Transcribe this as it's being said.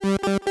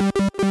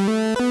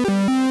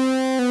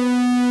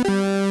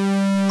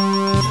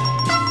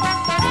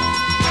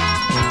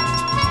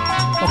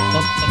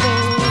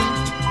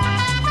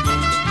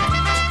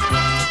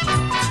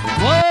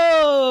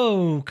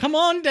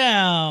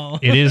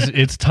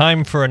it's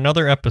time for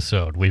another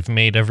episode. We've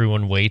made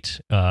everyone wait,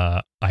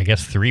 I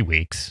guess 3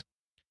 weeks.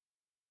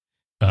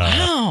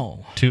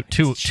 Wow. Two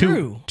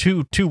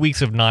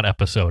weeks of not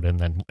episode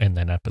and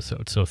then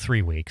episode. So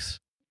 3 weeks.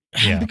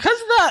 Yeah. Because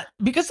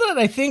of that,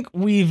 I think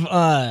we've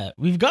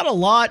got a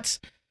lot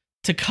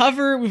to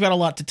cover. We've got a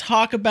lot to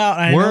talk about.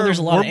 I know there's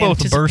a lot of We're both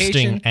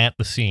anticipation. bursting at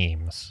the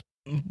seams.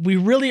 We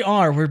really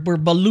are. We're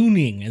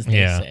ballooning, as they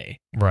say.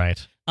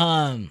 Right.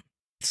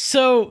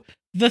 So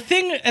the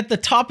thing at the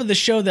top of the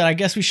show that I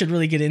guess we should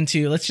really get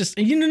into, let's just,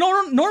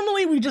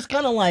 normally we just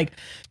kind of like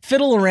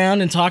fiddle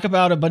around and talk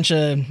about a bunch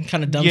of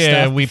kind of dumb stuff.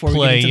 Yeah, we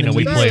play,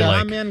 we play like,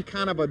 I'm in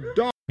kind of a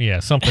dog. yeah,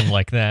 something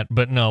like that.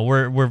 But no,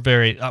 we're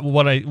very,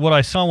 what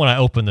I saw when I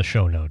opened the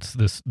show notes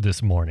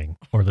this morning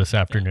or this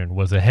afternoon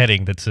was a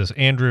heading that says,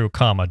 Andrew,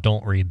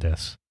 don't read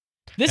this.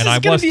 This and is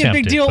going to be a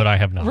big deal, but I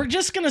have not. We're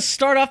just going to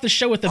start off the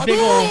show with a big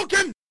old.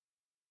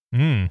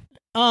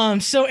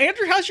 So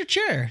Andrew, how's your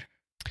chair?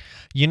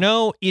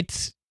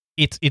 It's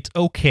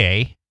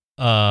okay.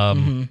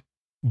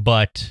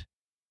 But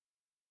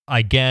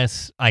I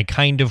guess I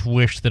kind of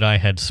wish that I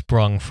had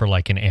sprung for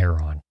like an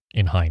Aeron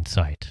in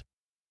hindsight.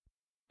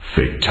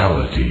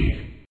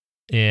 Fatality.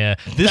 Yeah,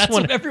 that's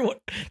what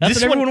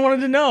everyone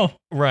wanted to know.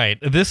 Right.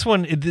 This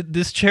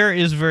chair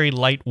is very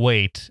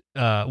lightweight,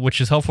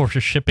 which is helpful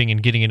for shipping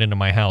and getting it into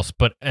my house.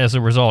 But as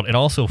a result, it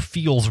also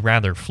feels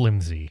rather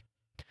flimsy.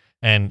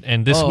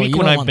 And this week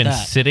when I've been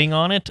sitting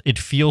on it, it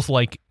feels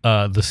like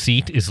the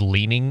seat is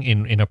leaning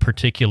in a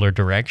particular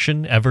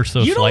direction ever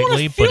so you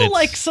slightly. You don't want to feel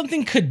like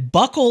something could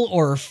buckle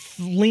or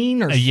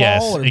lean or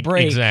fall or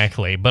break.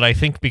 Exactly. But I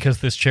think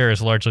because this chair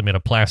is largely made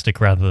of plastic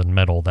rather than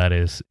metal, that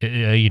is,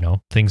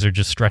 things are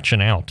just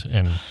stretching out.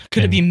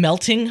 Could it be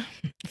melting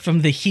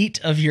from the heat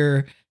of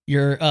your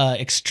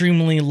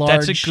extremely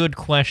large? That's a good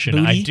question.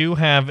 Booty? I do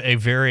have a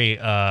very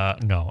a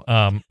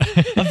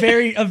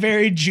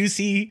very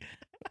juicy.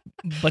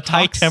 But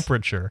high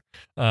temperature.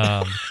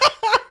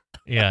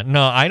 Yeah,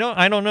 no, I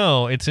don't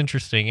know. It's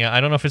interesting. Yeah,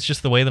 I don't know if it's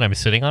just the way that I'm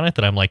sitting on it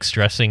that I'm like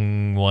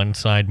stressing one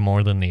side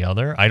more than the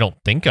other. I don't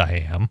think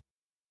I am.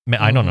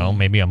 I don't know.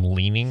 Maybe I'm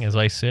leaning as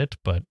I sit,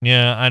 but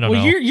yeah, I don't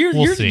know.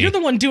 You're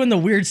the one doing the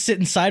weird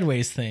sitting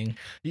sideways thing.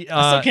 I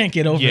still can't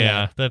get over that.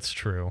 Yeah, that's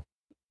true.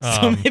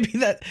 So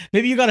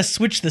maybe you got to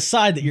switch the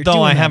side that you're doing.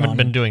 Though I haven't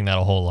been doing that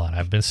a whole lot.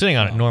 I've been sitting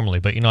on it normally,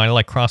 but I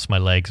like cross my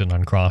legs and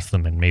uncross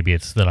them, and maybe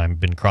it's that I've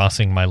been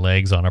crossing my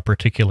legs on a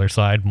particular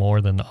side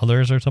more than the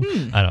others or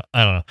something. I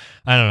don't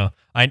know.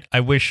 I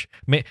wish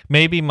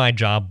maybe my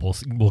job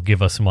will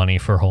give us money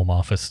for home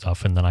office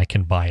stuff, and then I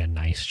can buy a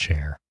nice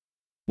chair.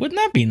 Wouldn't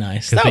that be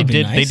nice? That would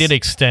be nice. They did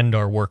extend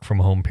our work from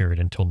home period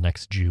until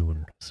next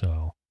June,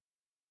 so.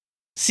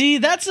 See,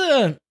 that's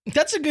a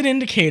good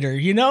indicator,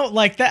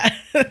 like that.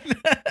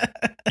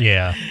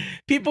 Yeah.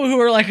 People who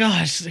are like, oh,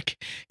 I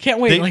can't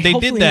wait. They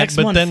did that,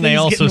 but then they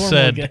also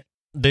said,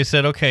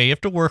 okay, you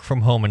have to work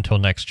from home until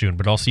next June,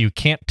 but also you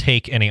can't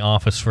take any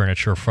office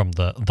furniture from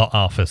the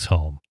office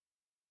home.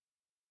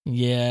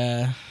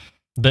 Yeah.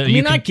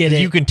 I get it.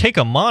 You can take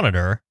a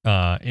monitor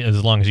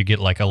as long as you get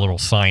like a little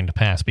signed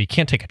pass, but you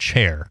can't take a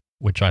chair,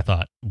 which I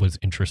thought was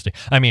interesting.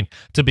 I mean,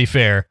 to be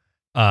fair,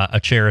 a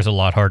chair is a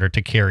lot harder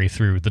to carry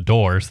through the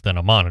doors than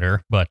a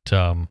monitor, but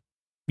I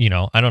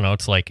don't know.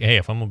 It's like, hey,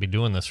 if I'm gonna be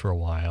doing this for a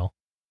while,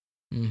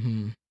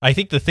 I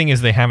think the thing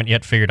is they haven't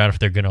yet figured out if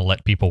they're gonna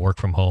let people work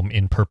from home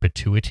in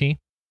perpetuity.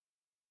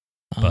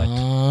 But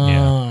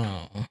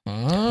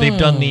they've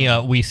done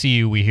the "we see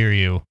you, we hear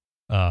you."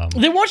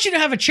 They want you to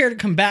have a chair to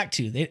come back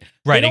to. They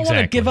don't want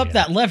to give up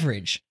that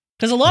leverage.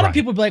 Because a lot of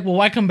people be like, well,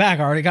 why come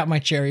back? I already got my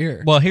chair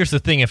here. Well, here's the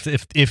thing.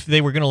 If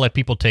they were going to let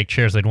people take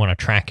chairs, they'd want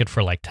to track it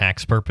for like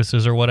tax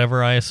purposes or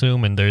whatever, I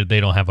assume. And they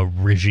don't have a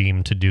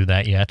regime to do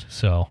that yet.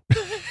 So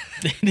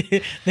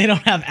they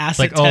don't have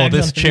asset tags. Like,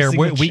 this chair,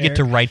 we get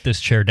to write this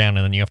chair down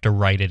and then you have to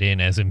write it in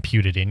as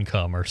imputed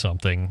income or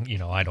something.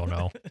 I don't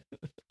know.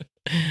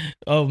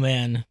 Oh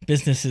man,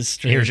 business is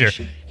strange.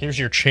 Here's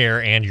your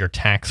chair and your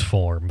tax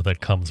form that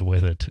comes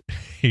with it.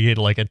 You get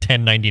like a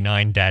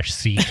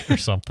 1099-seat or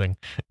something.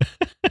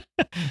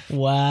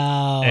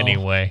 Wow.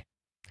 Anyway,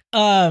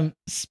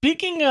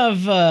 speaking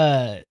of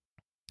the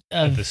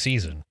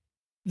season,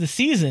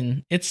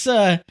 it's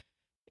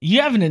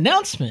you have an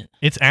announcement.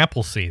 It's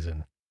Apple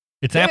season.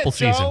 It's Apple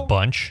season,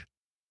 bunch.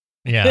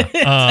 Yeah.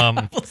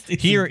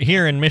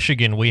 Here in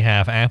Michigan, we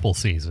have Apple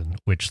season,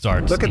 which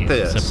starts in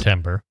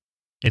September.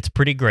 It's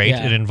pretty great.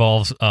 Yeah. It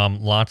involves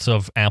lots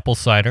of apple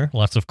cider,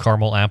 lots of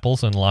caramel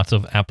apples, and lots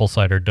of apple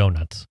cider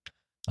donuts.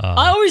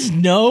 I always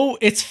know.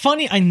 It's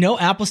funny. I know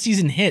Apple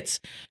season hits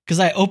because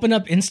I open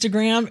up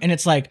Instagram and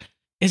it's like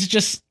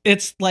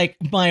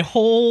my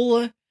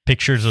whole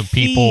pictures of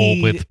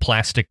people with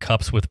plastic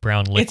cups with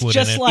brown liquid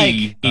in it. It's just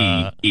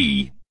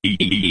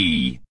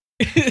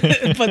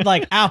but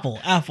like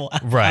apple,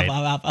 right?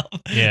 Apple.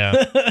 Yeah.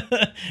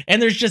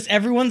 And there's just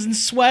everyone's in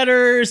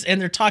sweaters and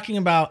they're talking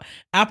about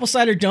apple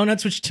cider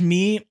donuts, which to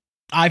me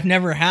I've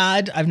never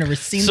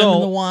seen them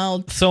in the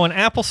wild. So an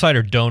apple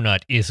cider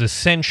donut is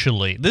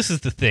essentially, this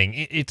is the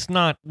thing, it's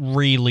not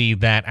really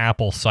that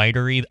apple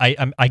cidery.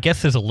 I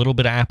guess there's a little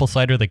bit of apple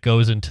cider that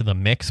goes into the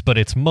mix, but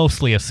it's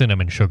mostly a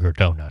cinnamon sugar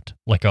donut,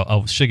 like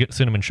a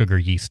cinnamon sugar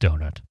yeast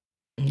donut.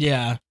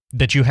 Yeah.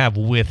 That you have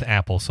with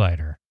apple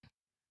cider.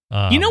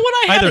 You know what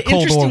I had either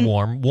cold or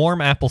warm. Warm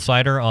apple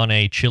cider on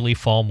a chilly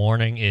fall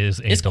morning is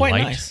a delight.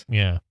 Quite nice.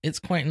 Yeah. It's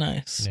quite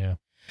nice. Yeah.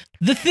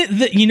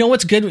 You know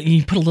what's good?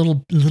 You put a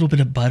little bit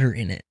of butter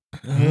in it.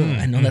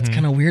 I know that's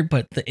kind of weird,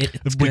 but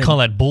it's we good. call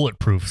that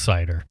bulletproof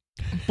cider.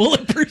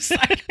 Bulletproof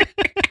cider.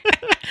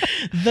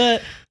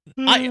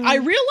 I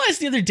realized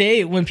the other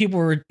day when people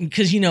were,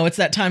 because it's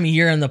that time of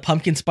year and the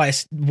pumpkin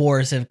spice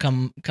wars have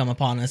come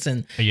upon us,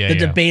 and the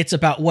debates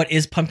about what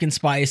is pumpkin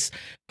spice.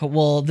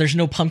 Well, there's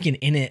no pumpkin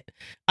in it,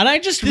 and I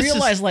just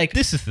realized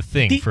this is the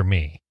thing for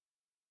me.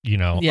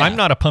 I'm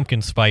not a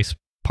pumpkin spice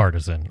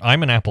partisan.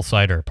 I'm an apple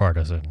cider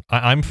partisan.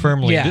 I'm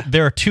firmly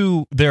there are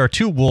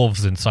two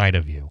wolves inside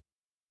of you,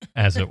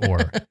 as it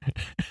were.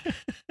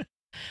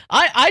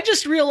 I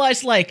just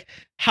realized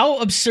how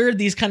absurd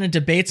these kind of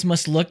debates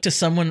must look to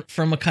someone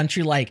from a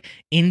country like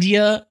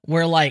India,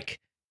 where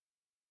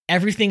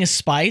everything is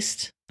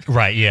spiced.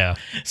 Right, yeah.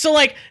 So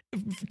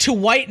to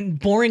white and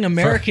boring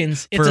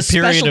Americans, it's a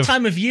special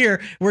time of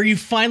year where you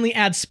finally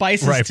add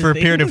spices to for a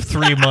things. period of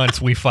 3 months,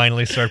 we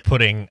finally start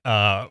putting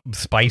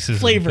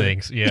spices flavor. and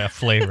things. Yeah,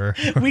 flavor.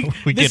 we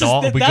go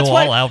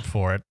all out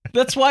for it.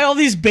 That's why all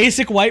these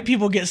basic white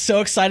people get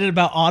so excited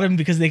about autumn,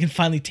 because they can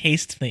finally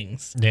taste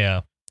things.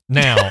 Yeah.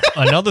 Now,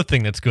 another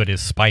thing that's good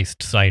is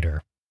spiced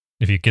cider.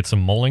 If you get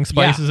some mulling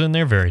spices in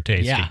there, very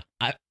tasty. Yeah,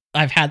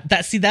 I've had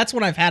that. See, that's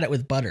when I've had it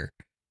with butter.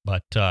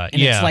 But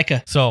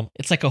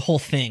it's like a whole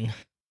thing.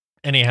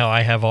 Anyhow,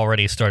 I have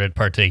already started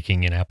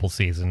partaking in apple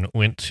season.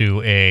 Went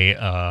to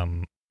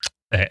an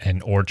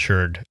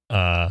orchard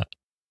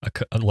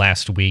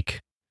last week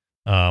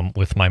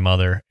with my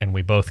mother, and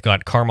we both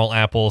got caramel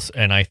apples.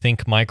 And I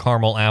think my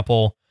caramel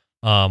apple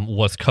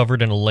was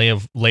covered in a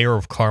layer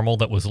of caramel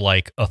that was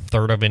like a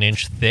third of an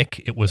inch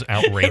thick. It was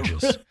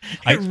outrageous.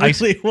 It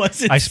really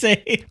was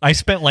insane. I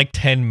spent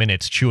 10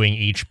 minutes chewing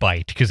each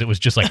bite because it was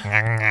just like.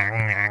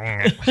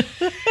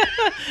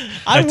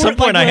 At some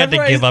point, I had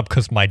to give up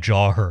because my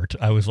jaw hurt.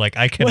 I was like,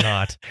 I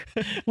cannot.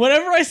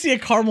 Whenever I see a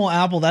caramel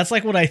apple, that's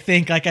what I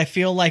think. I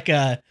feel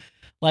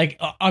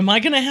am I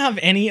going to have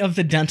any of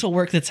the dental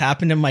work that's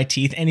happened in my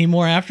teeth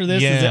anymore after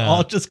this? Yeah, is it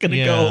all just going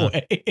to go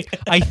away?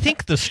 I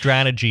think the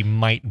strategy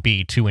might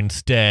be to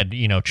instead,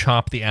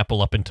 chop the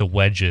apple up into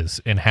wedges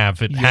and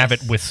have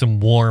it with some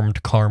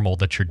warmed caramel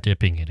that you're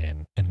dipping it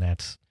in. And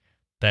that's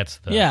the...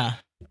 Yeah.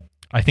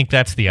 I think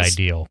that's the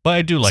ideal. But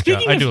I do like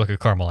a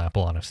caramel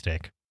apple on a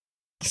stick.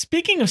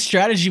 Speaking of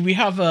strategy, we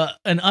have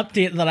an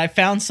update that I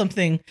found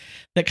something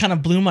that kind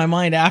of blew my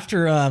mind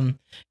after, I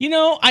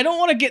don't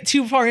want to get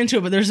too far into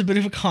it, but there's a bit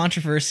of a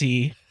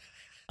controversy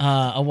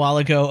a while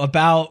ago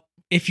about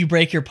if you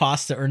break your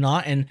pasta or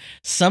not. And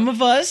some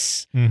of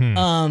us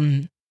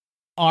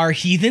are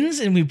heathens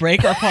and we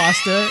break our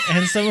pasta,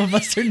 and some of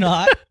us are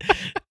not.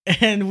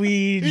 And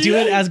we do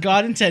it as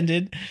God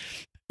intended.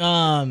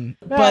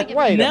 But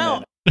wait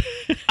now...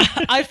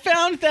 I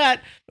found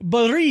that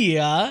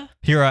Berea.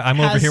 I'm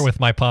over here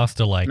with my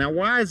pasta. Now,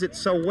 why is it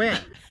so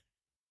wet?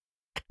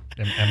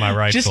 Am I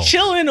right? Just folks?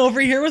 chilling over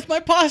here with my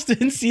pasta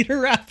in Cedar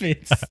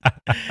Rapids.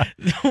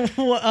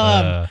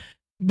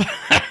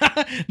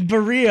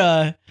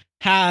 Berea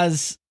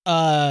has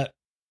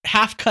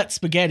half-cut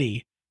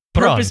spaghetti.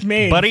 Purpose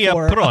made Berea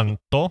for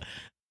pronto.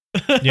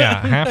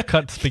 Yeah,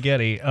 half-cut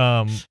spaghetti.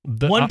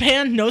 One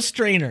pan, no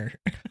strainer.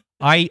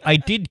 I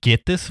did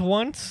get this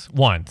once,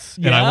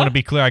 and I want to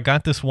be clear, I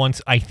got this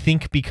once, I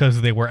think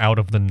because they were out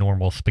of the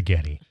normal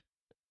spaghetti.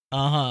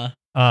 But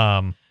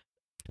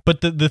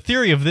the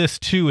theory of this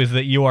too is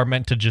that you are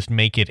meant to just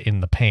make it in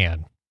the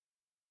pan,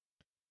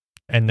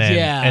 and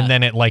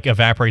then it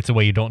evaporates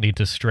away. You don't need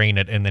to strain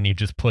it, and then you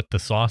just put the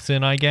sauce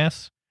in, I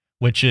guess,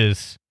 which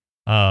is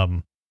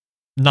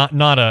not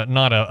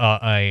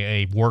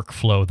a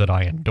workflow that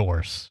I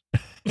endorse.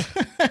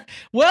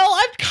 Well,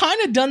 I've kind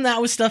of done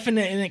that with stuff and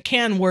it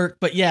can work,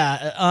 but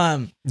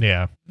I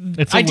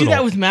do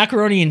that with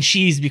macaroni and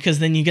cheese because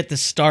then you get the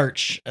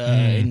starch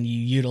and you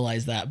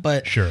utilize that.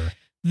 But sure.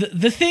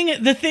 The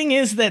thing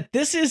is that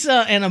this is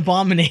an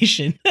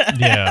abomination.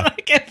 Yeah.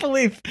 I can't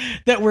believe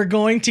that we're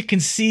going to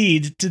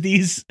concede to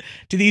these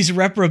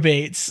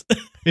reprobates.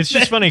 It's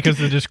just funny because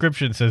the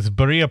description says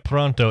Berea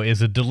Pronto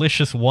is a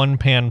delicious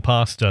one-pan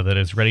pasta that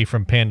is ready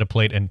from pan to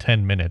plate in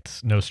 10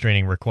 minutes. No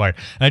straining required.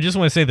 And I just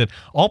want to say that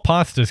all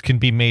pastas can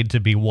be made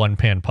to be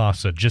one-pan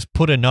pasta. Just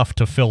put enough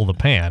to fill the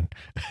pan.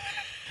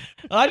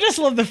 I just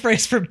love the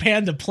phrase from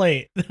pan to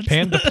plate.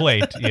 Pan to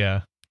plate,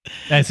 yeah.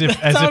 As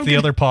if the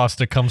other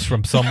pasta comes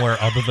from somewhere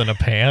other than a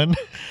pan.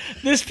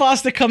 This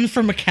pasta comes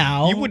from a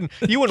cow. You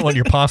wouldn't want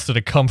your pasta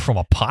to come from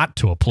a pot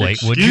to a plate,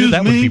 would you?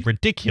 That would be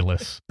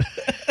ridiculous.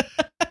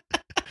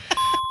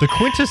 The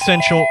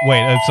quintessential...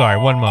 Wait, I'm sorry,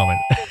 one moment.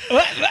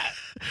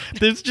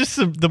 There's just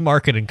the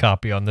marketing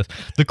copy on this.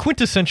 The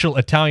quintessential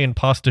Italian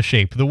pasta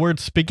shape. The word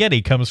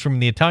spaghetti comes from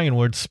the Italian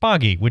word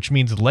spaghi, which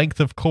means length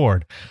of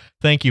cord.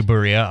 Thank you,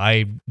 Berea.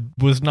 I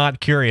was not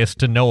curious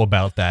to know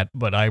about that,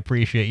 but I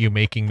appreciate you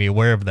making me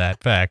aware of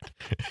that fact.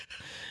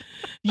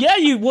 Yeah,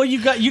 you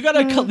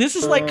gotta. This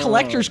is like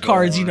collector's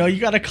cards. You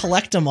gotta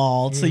collect them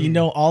all so you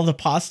know all the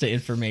pasta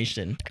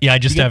information. Yeah, I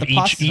just You get have the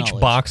pasta each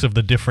knowledge. box of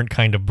the different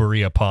kind of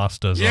Berea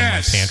pastas on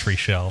my pantry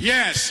shelf.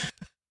 Yes.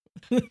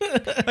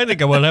 I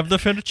think I will have the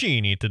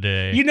fettuccine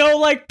today.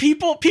 Like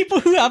people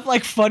who have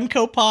like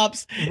Funko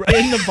Pops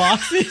in the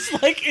boxes,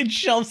 like in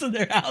shelves in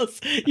their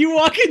house. You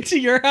walk into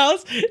your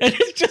house and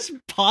it's just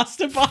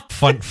pasta box.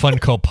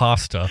 Funko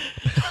pasta.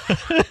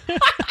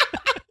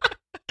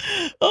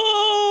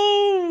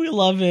 Oh, we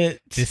love it.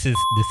 This is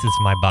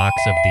my box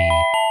of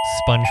the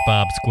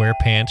SpongeBob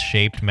SquarePants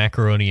shaped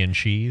macaroni and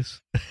cheese.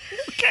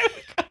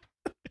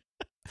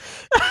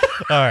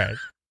 All right.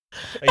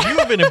 You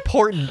have an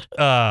important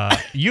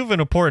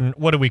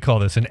what do we call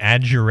this? An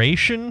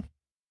adjuration?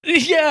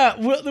 Yeah,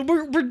 we're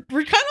kind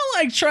of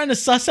like trying to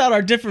suss out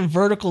our different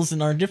verticals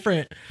and our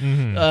different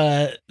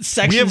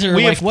sections.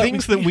 We have what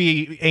things that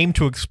we aim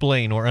to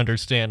explain or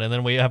understand, and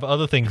then we have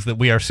other things that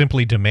we are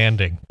simply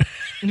demanding.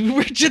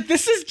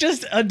 This is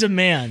just a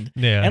demand,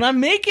 Yeah. and I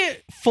make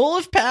it full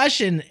of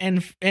passion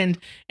and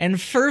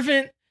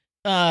fervent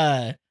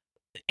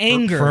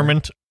anger.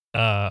 Ferment.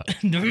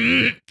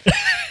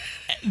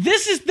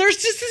 There's just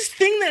this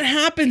thing that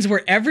happens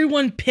where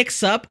everyone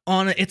picks up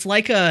on it. It's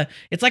like a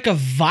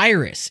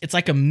virus. It's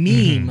like a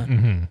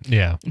meme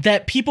Yeah.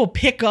 that people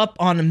pick up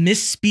on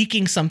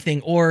misspeaking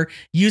something or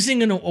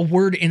using a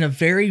word in a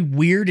very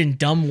weird and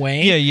dumb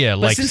way. Yeah. But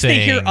Like since saying,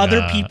 they hear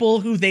other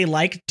people who they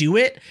like do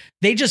it,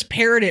 they just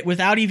parrot it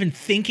without even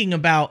thinking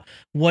about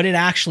what it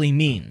actually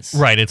means.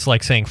 Right. It's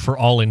like saying for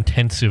all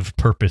intensive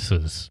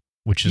purposes,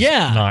 which is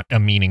not a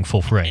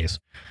meaningful phrase.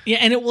 Yeah,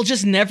 and it will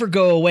just never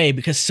go away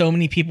because so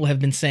many people have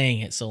been saying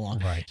it so long.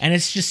 Right. And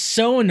it's just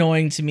so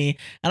annoying to me.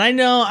 And I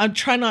know I'm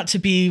trying not to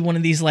be one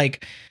of these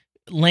like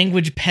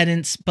language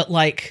pedants, but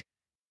like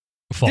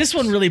False. this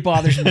one really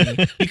bothers me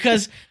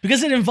because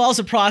it involves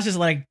a process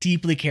that I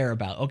deeply care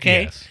about,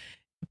 okay? Yes.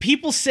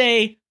 People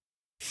say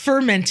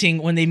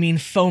fermenting when they mean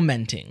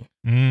fomenting.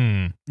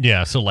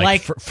 Yeah, so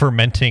like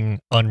fermenting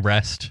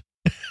unrest.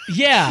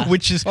 Yeah.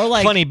 Which is or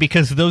like, funny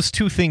because those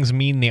two things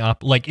mean the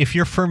like if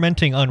you're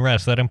fermenting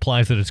unrest, that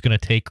implies that it's going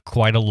to take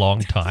quite a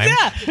long time.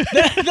 Yeah,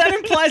 that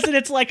implies that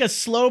it's like a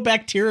slow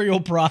bacterial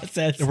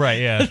process.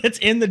 Right, yeah. That's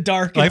in the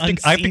dark I and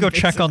have to go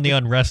unseen, check on the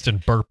unrest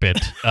and burp it.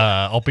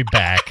 I'll be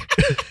back.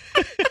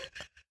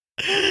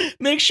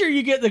 Make sure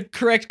you get the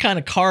correct kind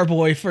of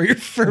carboy for your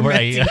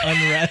fermenting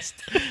unrest.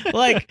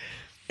 Like,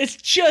 it's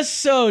just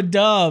so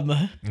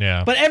dumb.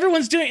 Yeah. But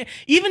everyone's doing it.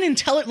 Even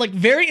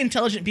very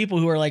intelligent people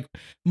who are like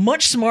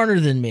much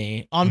smarter than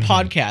me on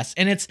podcasts.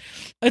 And it's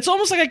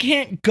almost like I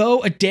can't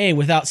go a day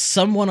without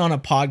someone on a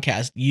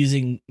podcast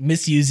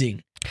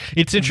misusing.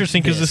 It's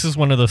interesting because this is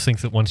one of those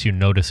things that once you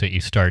notice it,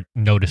 you start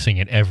noticing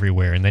it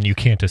everywhere, and then you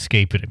can't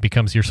escape it. It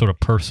becomes your sort of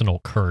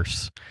personal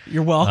curse.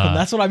 You're welcome.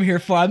 That's what I'm here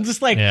for. I'm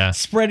just like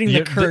spreading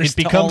the curse. It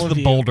becomes to all of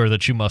the boulder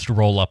that you must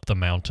roll up the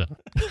mountain.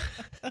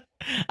 And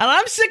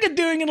I'm sick of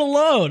doing it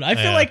alone. I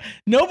feel like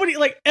nobody,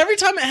 like every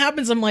time it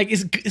happens, I'm like,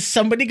 is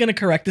somebody going to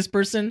correct this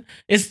person?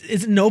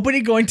 Is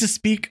nobody going to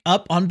speak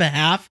up on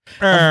behalf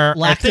of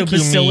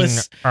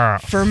lactobacillus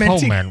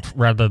fermenting? Foment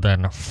rather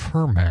than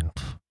ferment.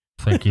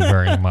 Thank you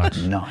very much.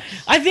 Nice.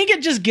 I think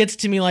it just gets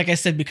to me, like I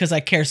said, because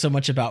I care so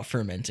much about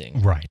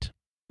fermenting. Right.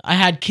 I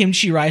had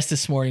kimchi rice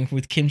this morning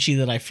with kimchi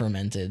that I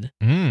fermented.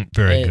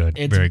 Very good.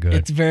 Very good.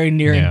 It's very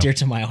near and dear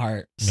to my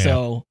heart. Yeah.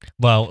 So,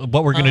 well,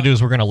 what we're going to do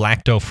is we're going to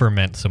lacto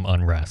ferment some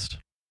unrest.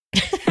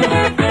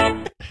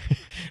 I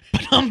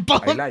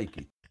like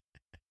it.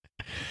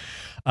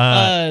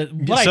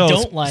 What I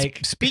don't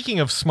like.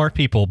 Speaking of smart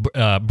people,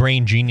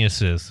 brain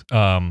geniuses,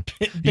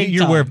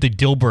 you're aware of the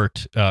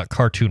Dilbert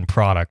cartoon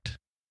product,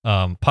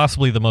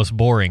 possibly the most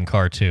boring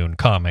cartoon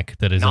comic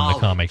that is in the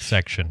comic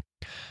section.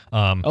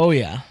 Oh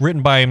yeah,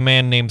 written by a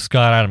man named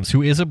Scott Adams,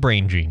 who is a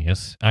brain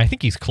genius. I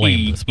think he's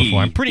claimed this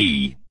before.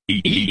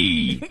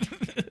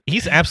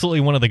 He's absolutely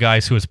one of the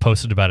guys who has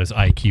posted about his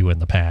IQ in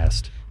the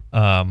past.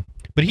 But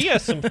he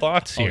has some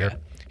thoughts here.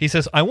 He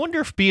says, I wonder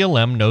if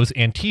BLM knows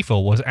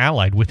Antifa was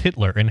allied with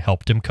Hitler and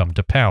helped him come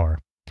to power.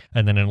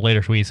 And then in a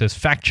later tweet, he says,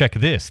 fact check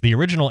this. The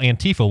original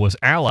Antifa was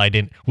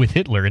allied with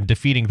Hitler in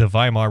defeating the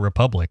Weimar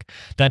Republic.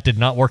 That did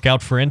not work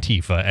out for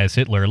Antifa, as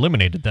Hitler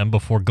eliminated them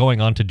before going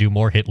on to do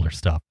more Hitler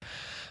stuff.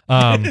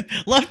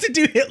 Love to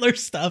do Hitler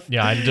stuff.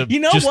 Yeah, you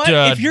know just, what?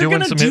 If you're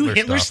gonna do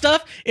Hitler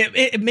stuff,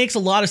 it makes a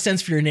lot of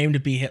sense for your name to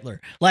be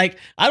Hitler. Like,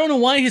 I don't know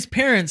why his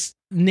parents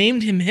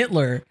named him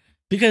Hitler,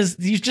 because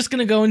he's just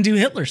gonna go and do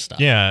Hitler stuff.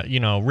 Yeah,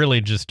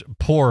 really just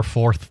poor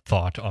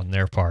forethought on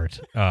their part.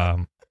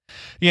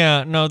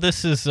 Yeah, no,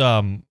 this is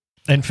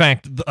In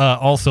fact,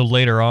 also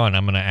later on,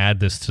 I'm going to add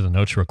this to the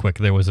notes real quick.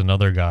 There was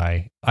another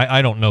guy.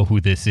 I don't know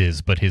who this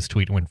is, but his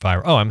tweet went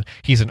viral. Oh,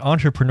 he's an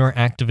entrepreneur,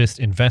 activist,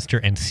 investor,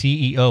 and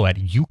CEO at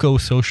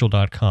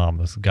YukoSocial.com.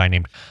 This guy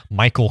named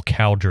Michael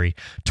Cowdery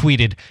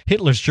tweeted,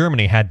 Hitler's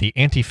Germany had the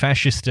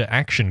Anti-Fascist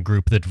Action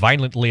Group that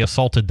violently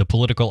assaulted the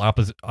political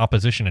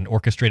opposition and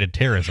orchestrated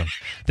terrorism.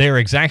 They are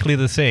exactly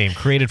the same,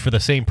 created for the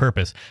same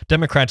purpose.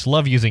 Democrats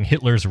love using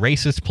Hitler's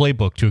racist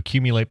playbook to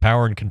accumulate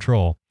power and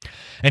control.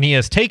 And he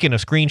has taken a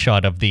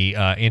screenshot of the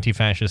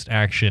Anti-Fascist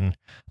Action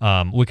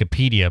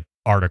Wikipedia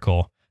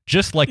article,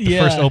 just like the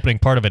first opening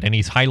part of it, and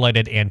he's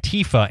highlighted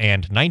Antifa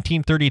and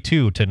 1932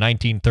 to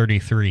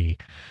 1933,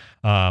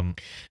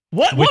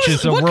 which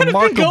is a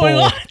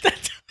remarkable.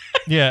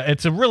 Yeah,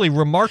 it's a really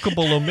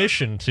remarkable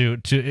omission.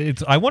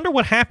 I wonder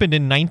what happened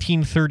in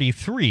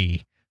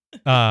 1933.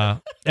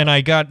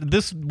 And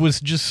this was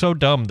just so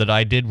dumb that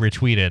I did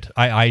retweet it.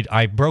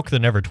 I broke the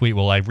never tweet.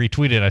 Well, I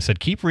retweeted it. I said,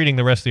 keep reading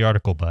the rest of the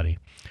article, buddy.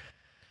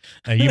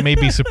 You may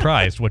be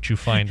surprised what you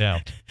find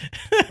out.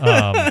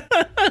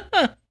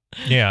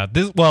 Yeah.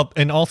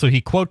 And also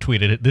he quote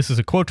tweeted it. This is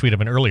a quote tweet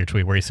of an earlier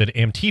tweet where he said,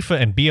 Antifa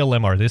and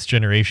BLM are this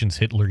generation's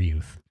Hitler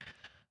Youth.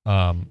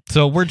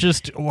 So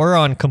we're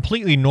on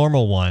completely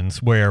normal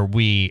ones where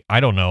I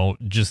don't know,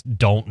 just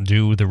don't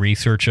do the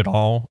research at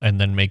all and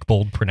then make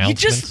bold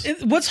pronouncements.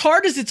 What's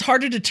hard is it's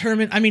hard to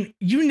determine. I mean,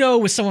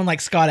 with someone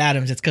like Scott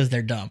Adams, it's because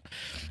they're dumb,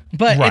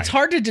 but It's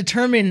hard to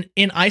determine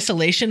in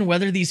isolation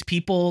whether these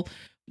people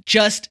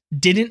just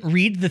didn't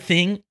read the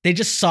thing. They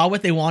just saw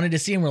what they wanted to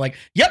see and were like,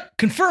 yep,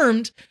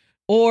 confirmed,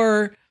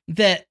 or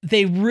that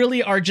they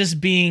really are just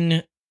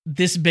being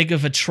this big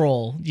of a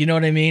troll. You know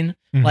what I mean?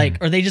 Mm-hmm. Like,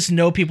 or they just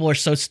know people are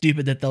so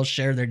stupid that they'll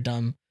share their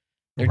dumb.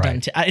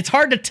 It's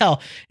hard to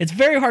tell. It's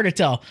very hard to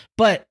tell,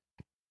 but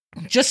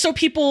just so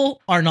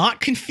people are not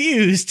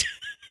confused,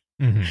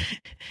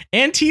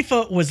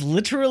 Antifa was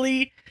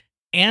literally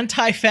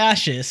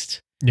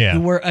anti-fascist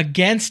who were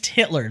against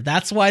Hitler.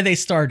 That's why they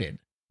started.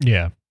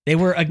 Yeah. They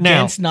were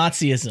against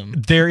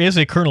Nazism. There is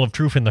a kernel of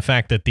truth in the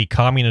fact that the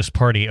Communist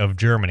Party of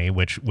Germany,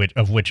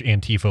 of which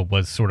Antifa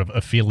was sort of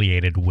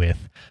affiliated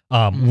with,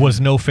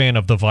 was no fan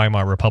of the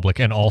Weimar Republic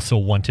and also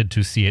wanted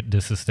to see it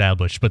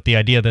disestablished. But the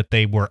idea that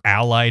they were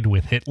allied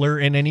with Hitler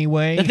in any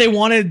way, that they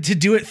wanted to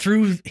do it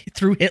through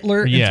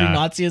Hitler and through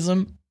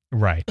Nazism,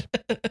 right?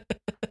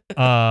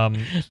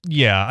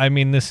 Yeah. I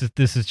mean, this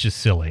is just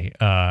silly.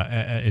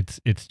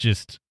 It's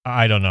just.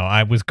 I don't know.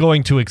 I was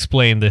going to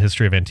explain the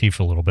history of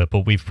Antifa a little bit,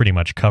 but we've pretty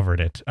much covered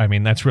it. I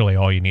mean, that's really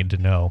all you need to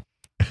know.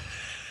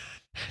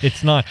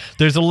 It's not.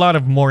 There's a lot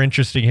of more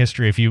interesting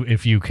history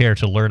if you care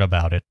to learn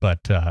about it, but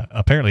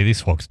apparently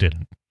these folks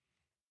didn't.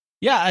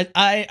 Yeah,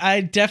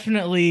 I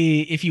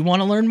definitely, if you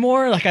want to learn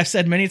more, like I've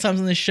said many times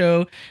on this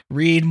show,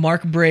 read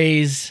Mark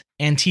Bray's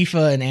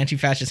Antifa and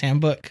Anti-Fascist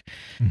Handbook.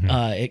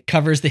 It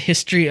covers the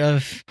history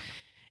of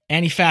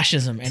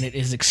anti-fascism, and it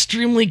is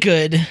extremely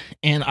good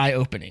and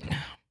eye-opening.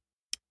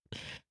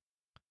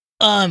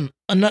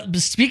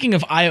 Speaking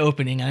of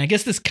eye-opening, and I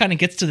guess this kind of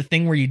gets to the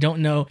thing where you don't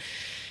know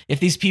if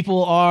these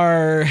people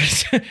are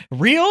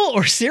real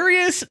or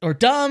serious or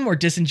dumb or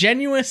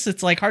disingenuous.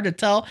 It's like hard to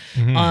tell.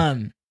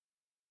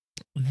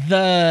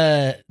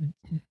 The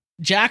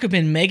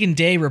Jacobin Megan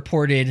Day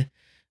reported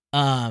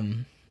about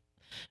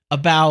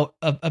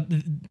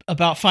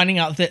finding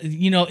out that,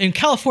 in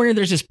California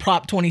there's this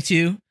Prop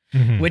 22,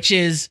 which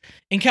is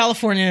in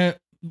California.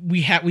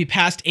 We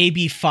passed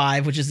AB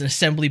 5, which is an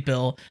assembly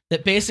bill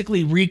that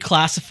basically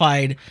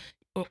reclassified,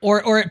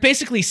 or it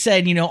basically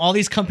said, all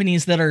these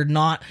companies that are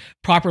not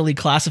properly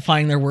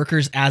classifying their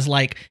workers as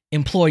like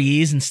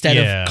employees instead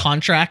of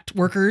contract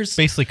workers,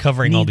 basically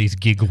covering all these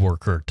gig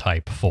worker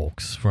type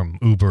folks from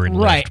Uber and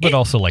Lyft, but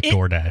also like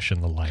DoorDash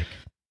and the like.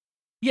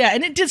 Yeah,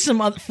 and it did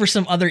for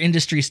some other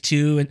industries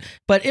too,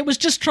 but it was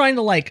just trying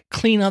to like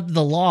clean up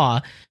the law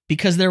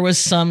because there was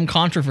some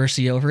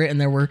controversy over it, and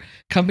there were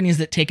companies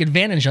that take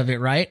advantage of it,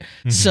 right?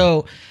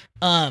 So,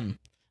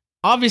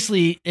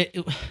 obviously,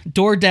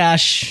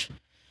 DoorDash,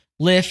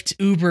 Lyft,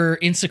 Uber,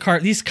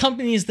 Instacart, these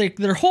companies,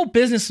 their whole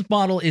business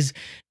model is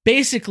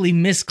basically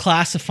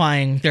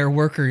misclassifying their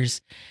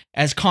workers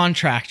as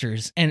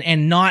contractors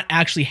and not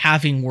actually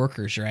having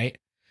workers, right?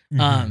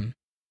 And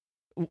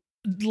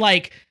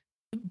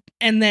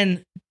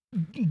then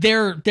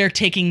they're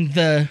taking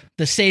the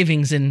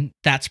savings, and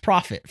that's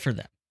profit for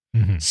them.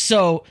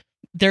 So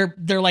they're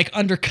like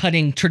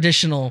undercutting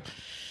traditional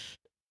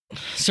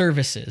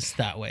services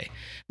that way.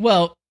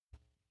 Well,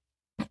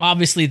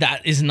 obviously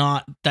that does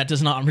not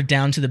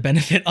redound to the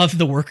benefit of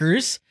the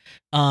workers.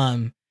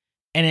 And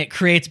it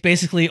creates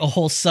basically a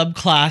whole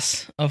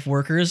subclass of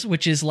workers,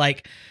 which is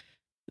like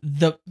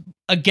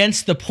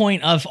against the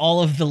point of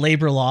all of the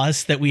labor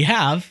laws that we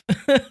have.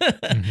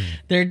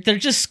 They're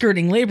just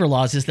skirting labor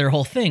laws is their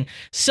whole thing.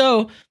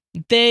 So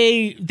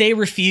they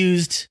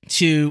refused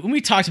to, and we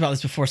talked about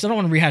this before, so I don't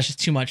want to rehash this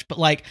too much, but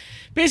like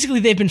basically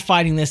they've been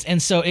fighting this, and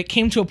so it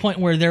came to a point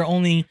where the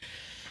only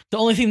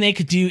thing they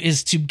could do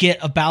is to get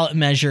a ballot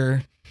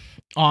measure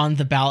on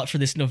the ballot for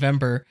this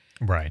November.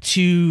 Right.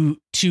 to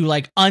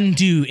like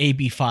undo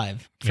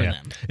AB5 for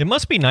them. It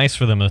must be nice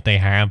for them that they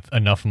have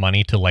enough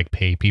money to like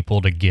pay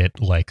people to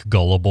get like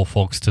gullible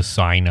folks to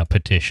sign a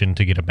petition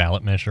to get a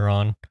ballot measure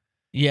on.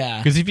 Yeah.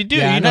 Because if you do,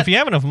 if you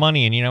have enough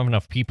money and you have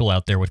enough people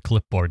out there with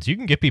clipboards, you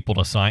can get people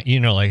to sign,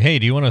 like, hey,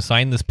 do you want to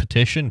sign this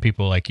petition?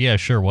 People are like, yeah,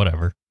 sure,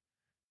 whatever.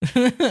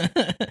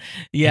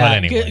 Yeah,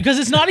 anyway. because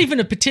it's not even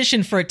a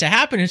petition for it to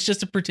happen. It's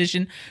just a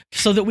petition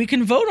so that we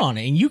can vote on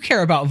it. And you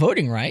care about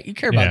voting, right? You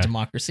care about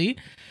democracy.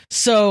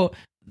 So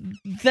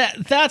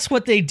that's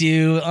what they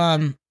do.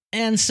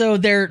 And so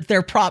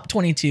their Prop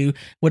 22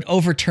 would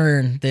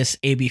overturn this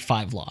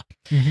AB5 law.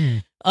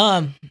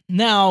 Mm-hmm.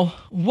 Now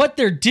what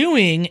they're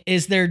doing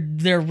is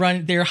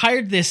they're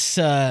hired this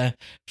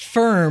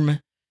firm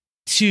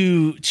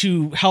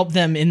to help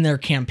them in their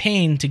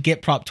campaign to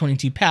get Prop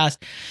 22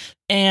 passed.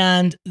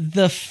 And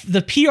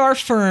the PR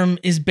firm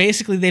is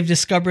basically, they've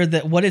discovered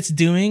that what it's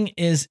doing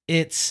is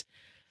it's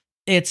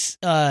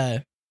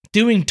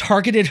doing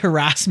targeted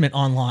harassment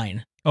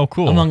online. Oh,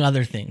 cool. Among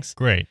other things.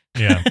 Great.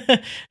 Yeah.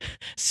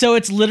 So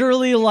it's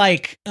literally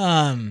like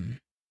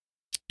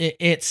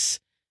it's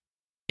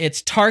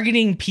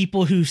targeting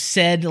people who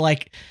said,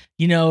 like,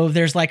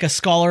 there's like a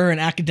scholar, an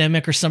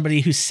academic, or somebody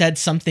who said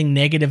something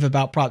negative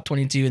about Prop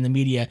 22 in the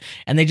media,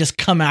 and they just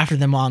come after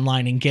them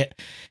online and get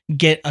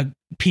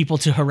people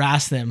to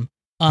harass them,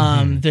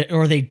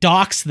 or they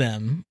dox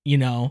them,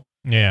 or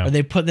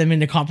they put them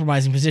into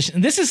compromising position.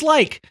 And this is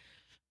like,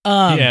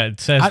 it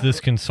says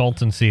this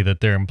consultancy that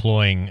they're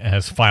employing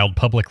has filed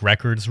public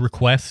records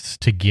requests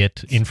to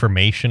get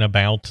information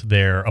about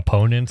their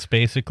opponents,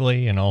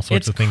 basically, and all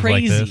sorts of things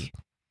like this.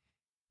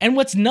 And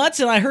what's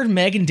nuts, and I heard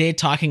Megan Day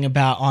talking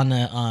about on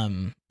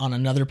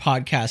another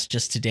podcast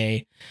just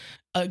today,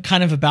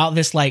 kind of about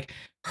this, like,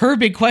 her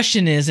big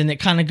question is, and it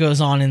kind of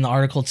goes on in the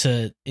article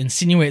to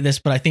insinuate this,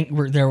 but I think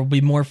there will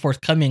be more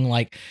forthcoming,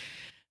 like,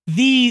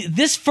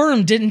 this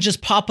firm didn't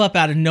just pop up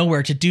out of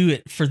nowhere to do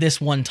it for this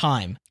one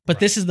time, but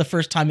this is the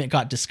first time it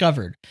got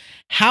discovered.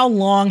 How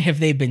long have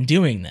they been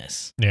doing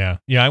this? Yeah.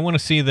 I want to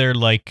see their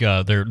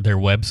their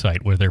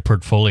website where their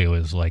portfolio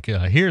is like,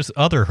 here's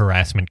other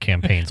harassment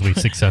campaigns we've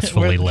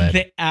successfully led.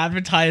 They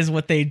advertise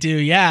what they do.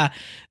 Yeah.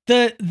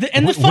 The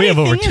funny we have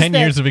over thing 10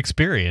 years of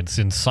experience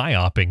in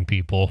psyoping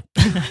people.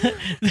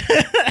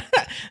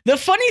 The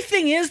funny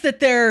thing is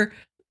that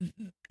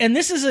and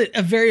this is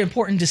a very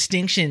important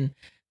distinction.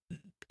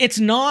 It's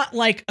not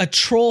like a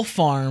troll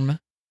farm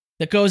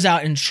that goes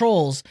out and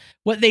trolls.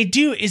 What they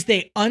do is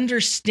they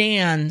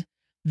understand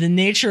the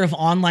nature of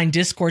online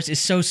discourse is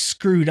so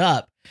screwed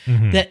up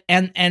that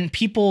and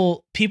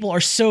people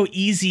are so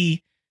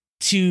easy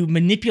to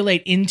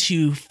manipulate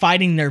into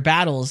fighting their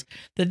battles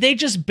that they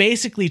just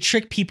basically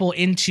trick people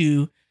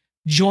into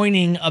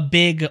joining a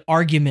big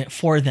argument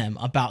for them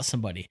about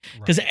somebody,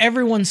 because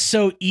everyone's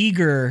so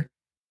eager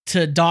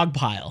to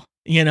dogpile,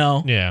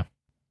 Yeah.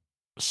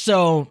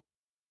 So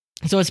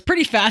it's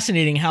pretty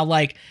fascinating how,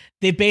 like,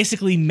 they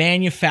basically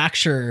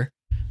manufacture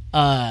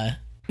all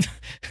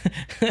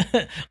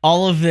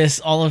of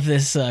this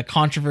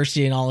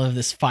controversy and all of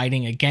this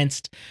fighting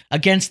against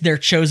their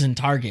chosen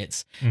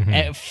targets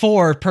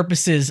for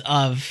purposes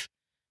of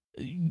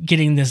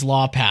getting this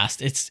law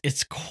passed.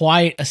 It's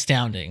quite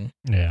astounding.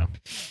 Yeah.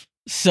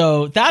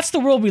 So that's the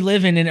world we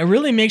live in, and it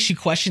really makes you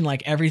question,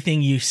 like,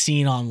 everything you've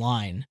seen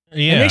online.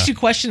 Yeah. It makes you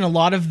question a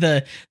lot of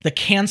the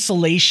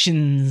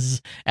cancellations,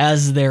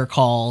 as they're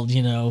called,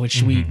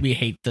 which we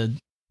hate the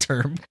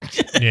term.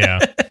 Yeah.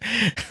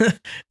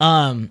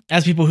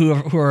 As people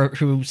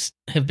who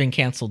have been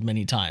canceled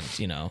many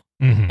times,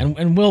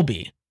 and will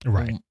be.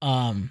 Right.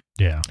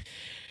 Yeah.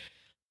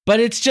 But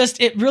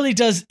it really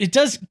does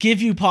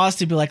give you pause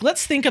to be like,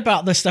 let's think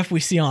about the stuff we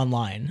see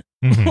online.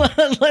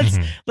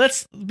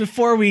 Let's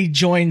before we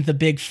join the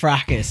big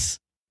fracas,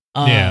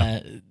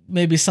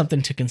 maybe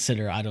something to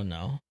consider. I don't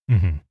know.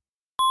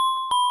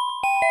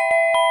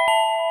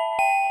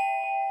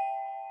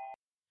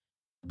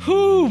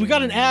 Whew, we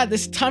got an ad.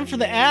 This is time for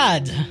the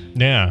ad.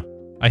 Yeah.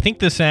 I think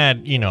this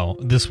ad,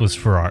 this was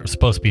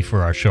supposed to be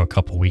for our show a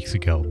couple weeks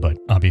ago, but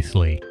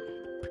obviously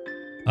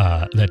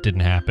that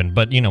didn't happen.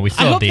 But, we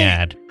still have the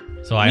ad.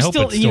 So I hope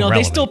it's still relevant.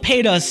 They still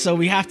paid us, so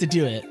we have to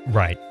do it.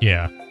 Right,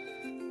 yeah.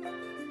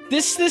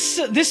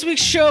 This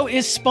week's show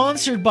is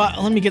sponsored by...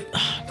 Let me get...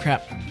 Oh,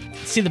 crap.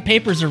 See, the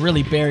papers are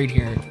really buried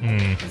here.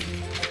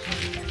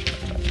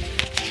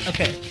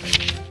 Okay.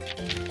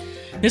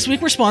 This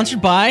week we're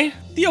sponsored by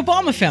the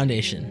Obama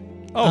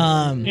Foundation.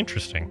 Oh,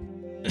 interesting.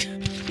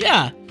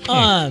 Yeah.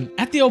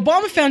 At the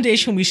Obama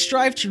Foundation, we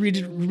strive to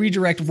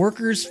redirect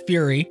workers'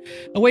 fury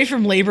away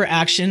from labor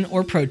action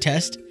or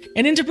protest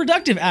and into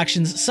productive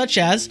actions such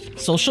as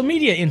social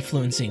media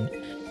influencing,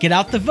 get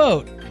out the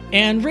vote,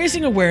 and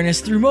raising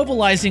awareness through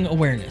mobilizing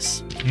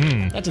awareness.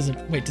 That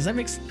doesn't... Wait, does that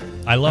make sense?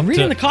 I'm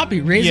reading the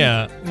copy. Raising...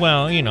 Yeah,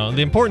 well,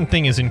 the important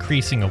thing is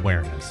increasing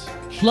awareness.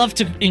 Love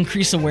to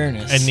increase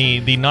awareness.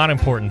 And the not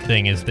important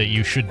thing is that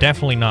you should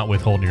definitely not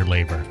withhold your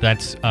labor.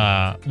 That's,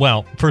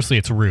 firstly,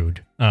 it's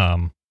rude.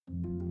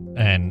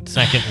 And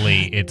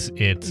secondly,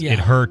 it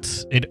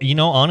hurts.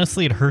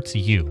 Honestly, it hurts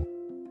you.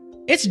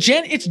 It's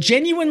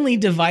genuinely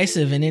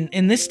divisive, and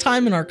in this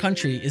time in our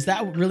country, is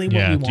that really what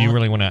we want? Do you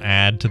really want to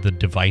add to the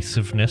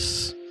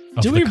divisiveness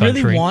of Do the we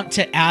country? really want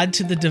to add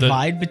to the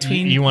divide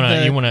between you want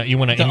to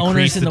increase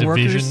owners and the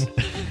division?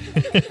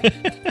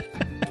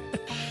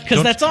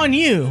 Because that's on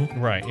you.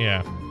 Right,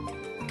 yeah.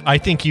 I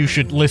think you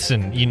should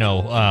listen,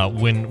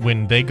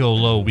 when they go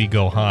low, we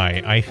go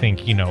high. I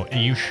think,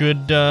 you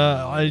should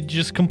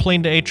just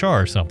complain to HR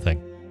or something,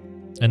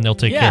 and they'll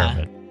take care of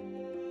it.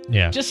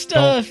 Yeah. Just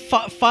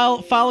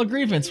file a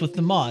grievance with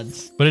the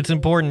mods. But it's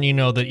important,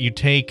 that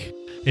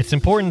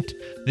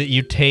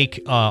you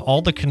take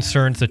all the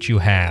concerns that you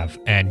have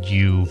and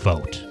you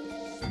vote.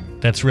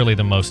 That's really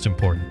the most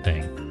important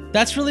thing.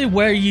 That's really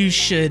where you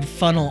should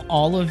funnel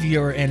all of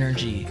your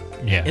energy.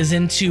 Yeah. Is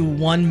into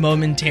one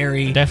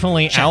momentary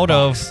definitely out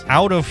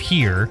of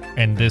here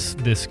and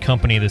this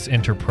company, this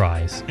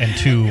enterprise, and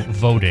to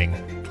voting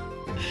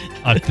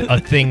a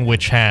thing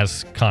which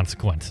has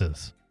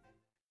consequences.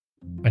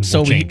 And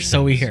so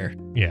we hear.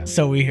 Yeah.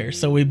 So we hear.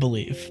 So we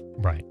believe.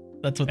 Right.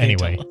 That's what they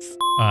tell us.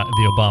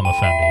 The Obama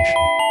Foundation.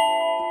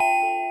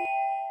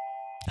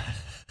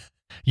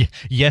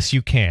 Yes,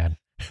 you can.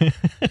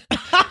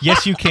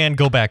 Yes, you can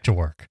go back to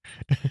work.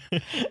 We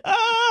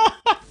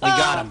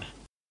got him.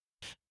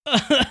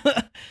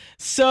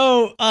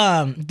 So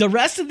the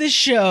rest of this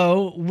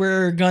show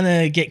we're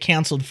gonna get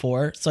canceled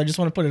for, so I just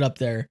want to put it up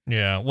there.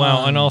 Yeah,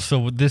 well, and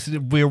also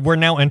we're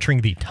now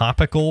entering the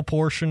topical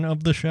portion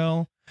of the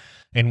show,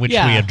 in which we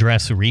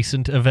address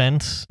recent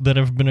events that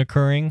have been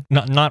occurring.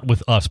 Not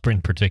with us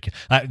in particular.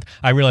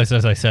 I realize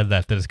as I said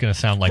that it's going to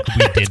sound like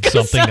we did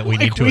something that we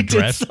need to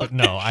address, but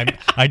no,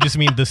 I just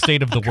mean the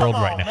state of the world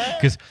right now,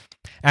 because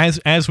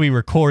as we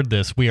record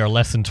this, we are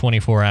less than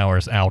 24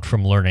 hours out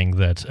from learning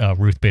that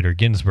Ruth Bader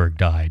Ginsburg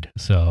died.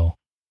 So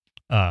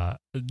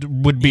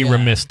would be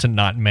remiss to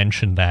not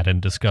mention that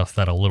and discuss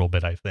that a little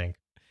bit, I think.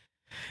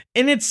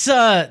 And it's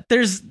going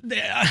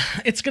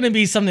to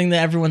be something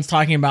that everyone's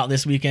talking about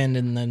this weekend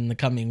and then the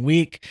coming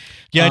week.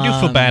 Yeah, I do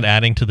feel bad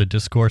adding to the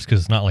discourse because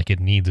it's not like it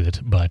needs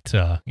it, but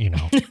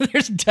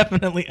there's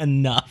definitely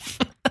enough.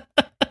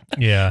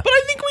 Yeah. But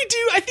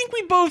I think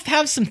we both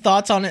have some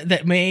thoughts on it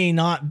that may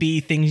not be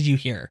things you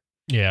hear.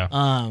 Yeah.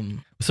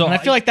 So I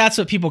feel like that's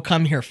what people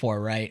come here for,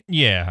 right?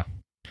 Yeah.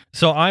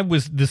 So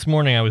this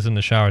morning I was in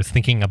the shower, I was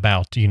thinking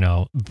about,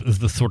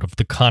 the sort of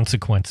the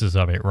consequences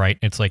of it, right?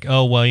 It's like,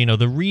 oh, well,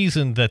 the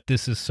reason that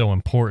this is so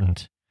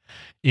important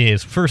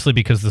is firstly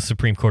because the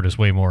Supreme Court is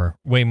way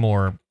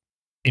more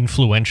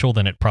influential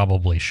than it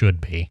probably should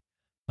be,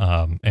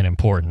 and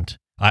important.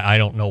 I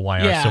don't know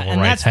why our civil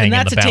rights hang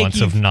in the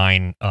balance of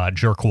 9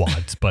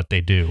 jerkwads, but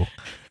they do.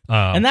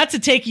 And that's a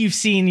take you've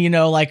seen,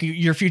 like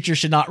your future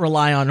should not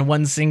rely on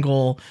one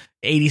single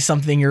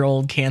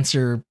 80-something-year-old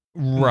cancer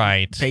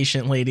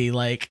patient lady.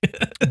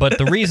 But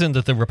the reason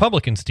that the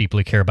Republicans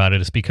deeply care about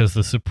it is because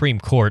the Supreme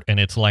Court and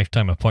its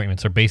lifetime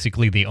appointments are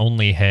basically the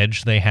only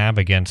hedge they have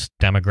against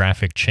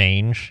demographic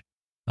change.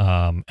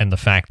 And the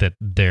fact that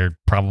they're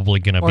probably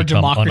going to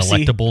become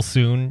unelectable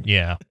soon.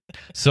 Yeah.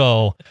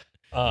 So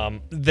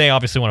they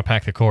obviously want to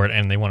pack the court,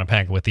 and they want to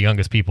pack it with the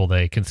youngest people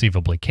they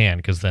conceivably can,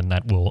 because then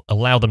that will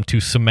allow them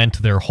to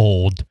cement their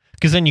hold.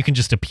 Because then you can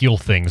just appeal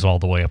things all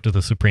the way up to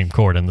the Supreme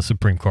Court, and the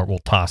Supreme Court will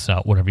toss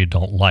out whatever you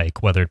don't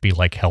like, whether it be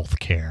like health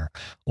care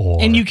or...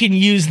 And you can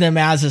use them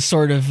as a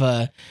sort of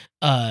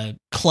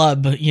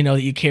club, that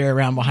you carry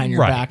around behind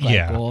your back.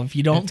 Well, if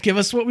you don't give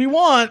us what we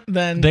want,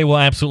 then... They will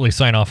absolutely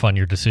sign off on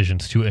your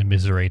decisions to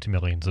immiserate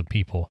millions of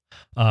people.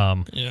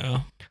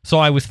 So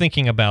I was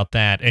thinking about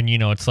that, and,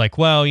 it's like,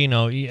 well,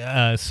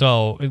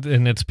 so,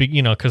 and it's,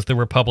 because the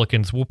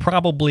Republicans will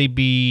probably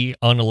be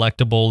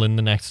unelectable in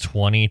the next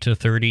 20 to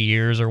 30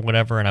 years or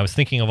whatever, and I was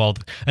thinking of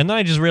and then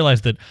I just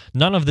realized that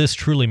none of this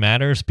truly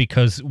matters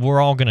because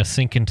we're all going to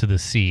sink into the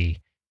sea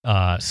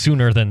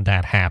sooner than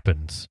that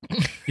happens,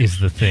 is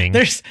the thing.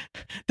 There's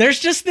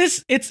just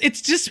this,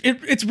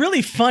 it's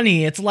really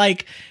funny. It's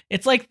like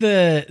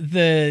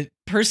the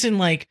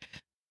person,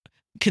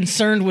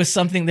 concerned with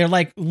something, they're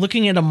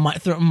looking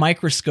at through a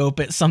microscope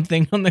at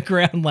something on the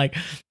ground,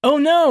 oh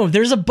no,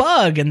 there's a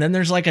bug, and then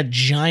there's a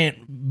giant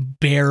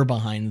bear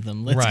behind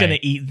them that's gonna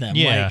eat them.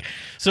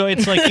 So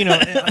it's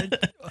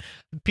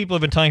people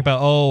have been talking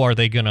about, are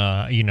they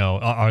gonna,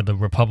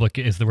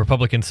 is the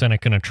Republican Senate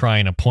gonna try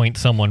and appoint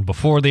someone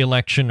before the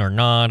election or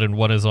not, and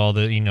what is all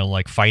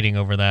the fighting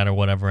over that or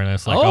whatever, and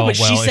it's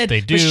if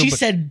they do, she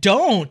said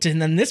don't,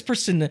 and then this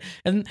person,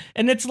 and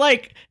it's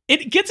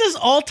it gets us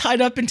all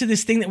tied up into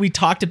this thing that we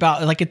talked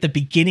about at the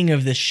beginning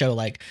of this show,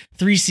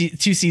 2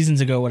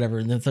 seasons ago, whatever,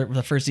 in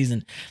the first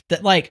season,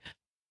 that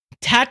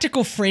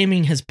tactical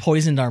framing has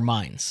poisoned our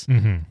minds.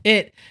 Mm-hmm.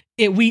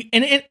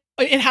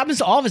 It happens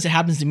to all of us. It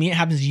happens to me. It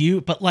happens to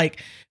you. But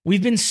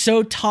we've been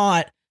so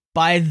taught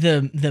by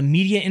the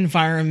media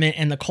environment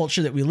and the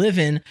culture that we live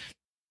in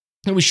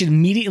that we should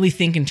immediately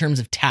think in terms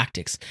of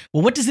tactics.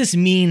 Well, what does this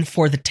mean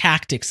for the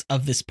tactics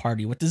of this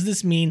party? What does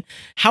this mean?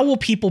 How will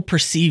people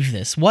perceive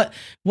this? What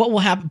will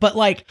happen? But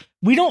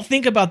we don't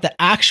think about the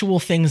actual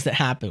things that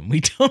happen. We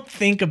don't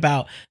think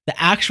about the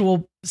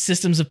actual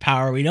systems of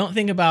power. We don't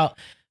think about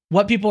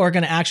what people are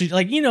going to actually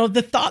like,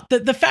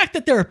 the fact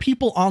that there are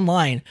people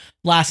online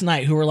last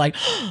night who were like,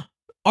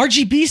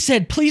 RGB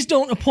said, please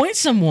don't appoint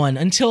someone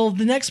until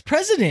the next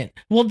president.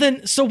 Well,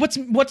 then, so what's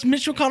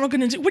Mitch McConnell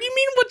going to do? What do you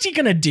mean? What's he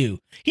going to do?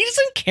 He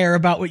doesn't care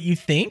about what you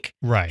think.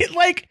 Right.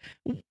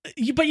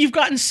 But you've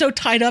gotten so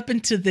tied up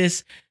into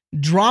this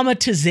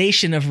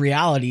dramatization of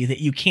reality that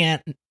you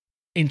can't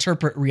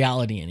interpret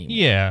reality anymore.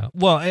 Yeah.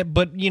 Well,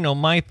 but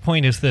my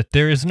point is that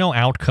there is no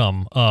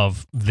outcome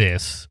of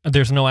this.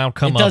 There's no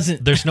outcome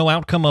there's no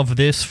outcome of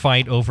this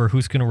fight over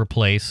who's going to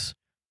replace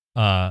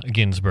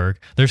Ginsburg.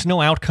 There's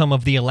no outcome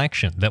of the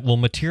election that will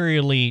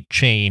materially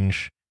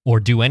change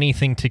or do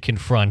anything to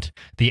confront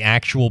the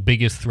actual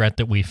biggest threat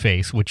that we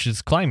face, which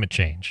is climate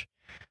change.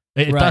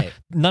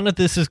 None of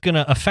this is going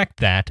to affect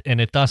that,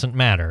 and it doesn't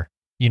matter.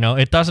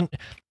 It doesn't.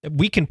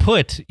 We can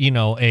put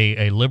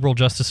a liberal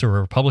justice or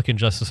a Republican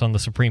justice on the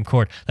Supreme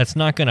Court. That's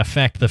not going to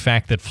affect the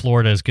fact that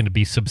Florida is going to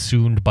be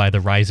subsumed by the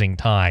rising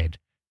tide.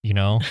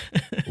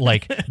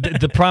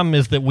 The problem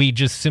is that we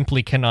just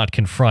simply cannot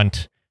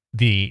confront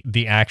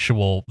the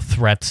actual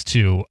threats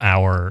to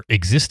our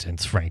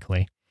existence,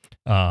 frankly.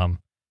 The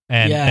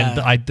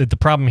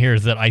problem here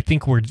is that I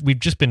think we've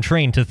just been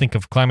trained to think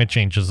of climate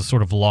change as a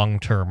sort of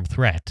long-term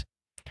threat.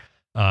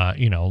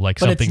 Something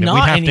that we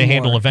have to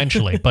handle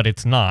eventually, but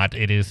it's not.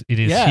 It is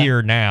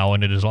here now,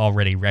 and it is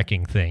already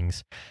wrecking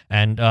things.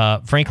 And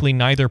frankly,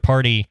 neither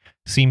party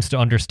seems to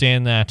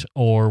understand that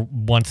or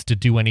wants to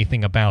do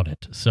anything about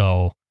it.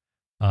 So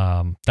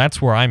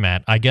that's where I'm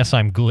at. I guess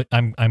I'm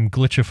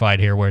glitchified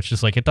here, where it's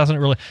just like it doesn't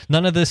really.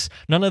 None of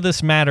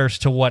this matters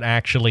to what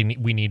actually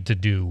we need to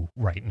do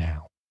right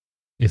now.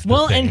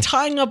 And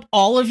tying up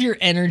all of your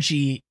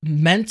energy,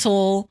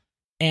 mental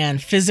and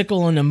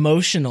physical and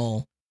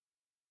emotional,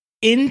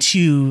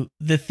 into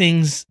the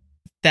things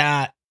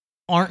that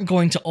aren't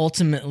going to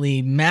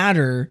ultimately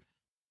matter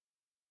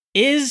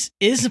is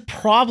a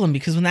problem,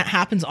 because when that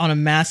happens on a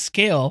mass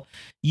scale,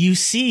 you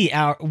see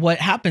what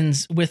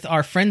happens with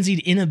our frenzied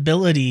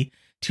inability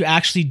to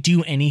actually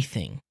do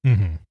anything.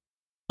 Mm-hmm.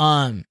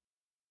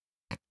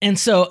 And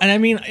I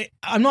mean,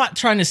 I'm not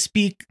trying to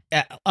speak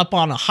up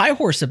on a high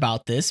horse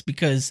about this,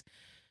 because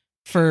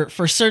for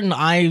certain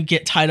I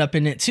get tied up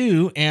in it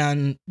too,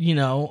 and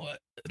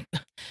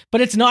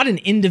but it's not an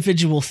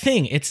individual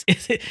thing. It's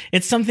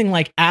something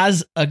like,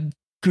 as a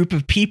group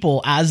of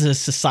people, as a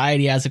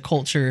society, as a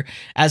culture,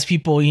 as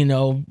people,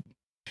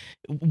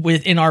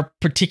 within our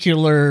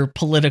particular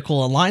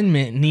political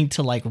alignment, need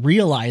to like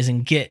realize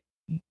and get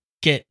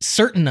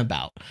certain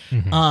about.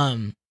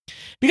 Mm-hmm.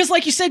 Because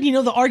like you said,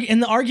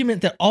 the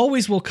argument that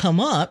always will come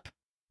up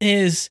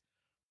is,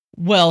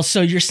 well, so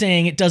you're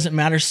saying it doesn't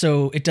matter.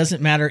 So it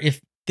doesn't matter if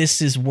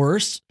this is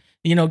worse.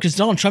 Because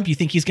Donald Trump, you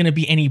think he's going to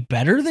be any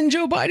better than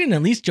Joe Biden?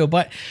 At least Joe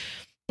Biden.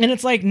 And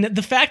it's like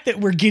the fact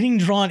that we're getting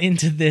drawn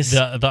into this.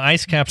 The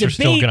ice caps are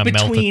still going to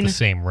melt at the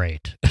same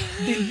rate.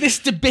 This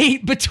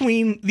debate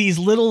between these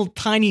little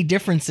tiny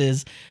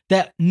differences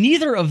that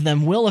neither of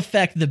them will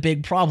affect the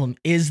big problem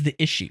is the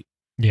issue.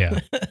 Yeah.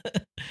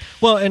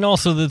 Well, and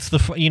also that's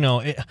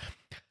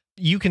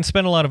you can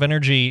spend a lot of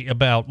energy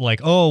about like,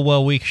 oh,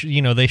 well, they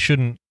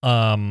shouldn't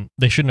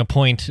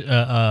appoint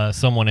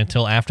someone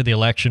until after the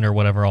election or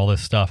whatever, all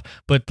this stuff.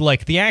 But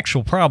like the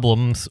actual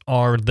problems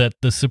are that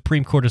the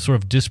Supreme Court is sort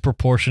of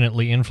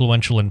disproportionately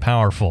influential and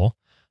powerful,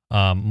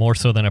 more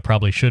so than it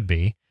probably should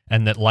be,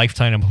 and that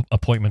lifetime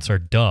appointments are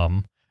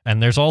dumb.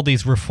 And there's all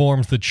these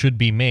reforms that should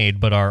be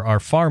made, but are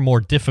far more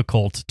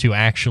difficult to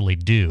actually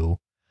do.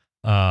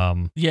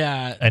 And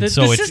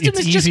so it's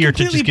easier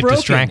to just get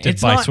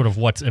distracted by sort of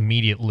what's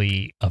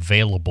immediately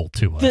available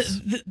to us.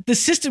 The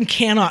system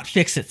cannot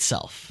fix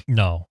itself.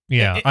 No,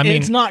 yeah, I mean,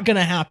 it's not going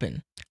to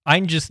happen.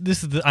 I'm just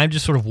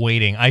sort of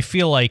waiting. I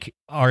feel like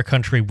our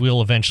country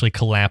will eventually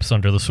collapse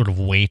under the sort of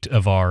weight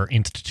of our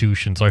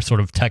institutions, our sort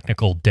of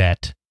technical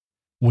debt,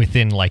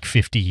 within like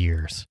 50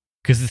 years.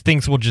 Because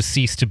things will just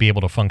cease to be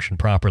able to function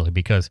properly,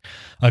 because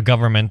a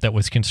government that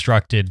was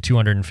constructed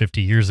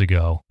 250 years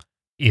ago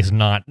is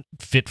not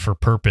fit for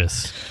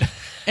purpose.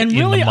 And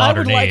really, I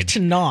would like to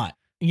not.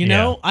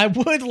 I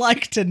would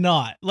like to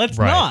not. Let's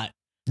not.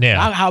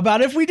 Yeah. How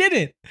about if we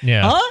didn't?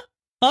 Yeah.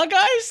 Huh,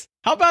 guys?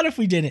 How about if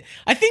we didn't?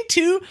 I think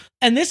too,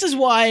 and this is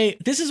why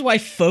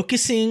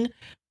focusing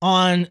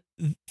on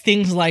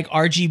things like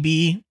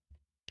RGB,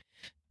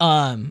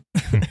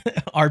 RGB,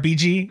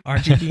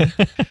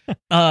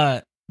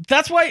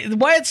 that's why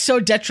it's so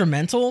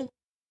detrimental,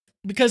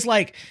 because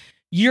like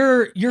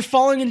you're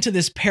falling into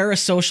this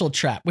parasocial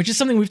trap, which is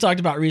something we've talked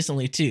about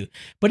recently too,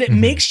 but it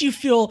makes you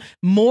feel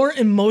more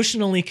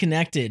emotionally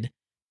connected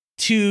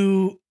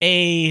to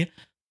a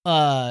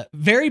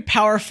very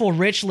powerful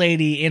rich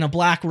lady in a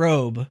black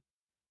robe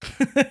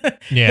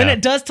than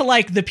it does to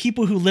like the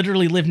people who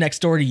literally live next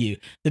door to you,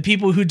 the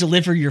people who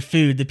deliver your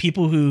food, the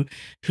people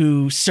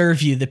who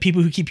serve you, the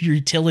people who keep your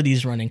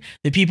utilities running,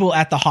 the people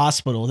at the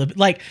hospital,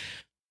 the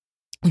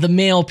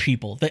male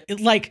people,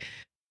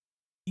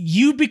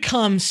 you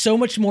become so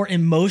much more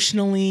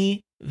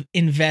emotionally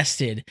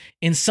invested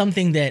in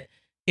something that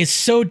is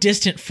so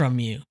distant from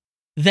you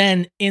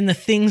than in the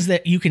things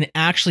that you can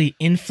actually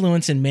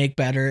influence and make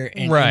better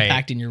and Right.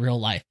 impact in your real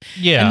life.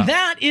 Yeah. And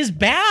that is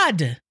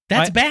bad.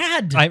 That's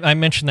bad. I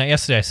mentioned that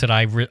yesterday. I said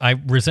I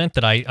resent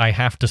that I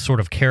have to sort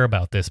of care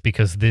about this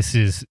because this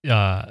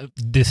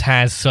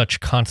has such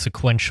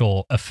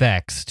consequential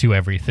effects to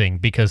everything,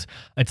 because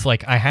it's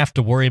like I have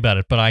to worry about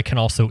it, but I can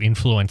also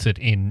influence it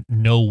in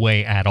no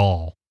way at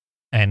all.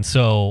 And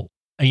so,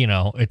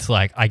 it's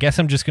like, I guess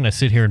I'm just going to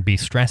sit here and be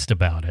stressed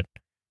about it,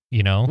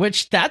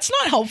 Which that's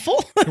not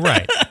helpful.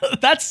 Right.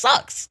 That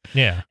sucks.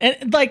 Yeah.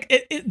 And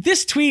like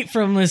this tweet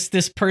from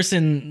this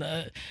person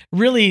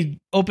really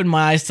opened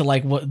my eyes to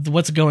like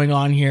what's going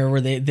on here,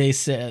 where they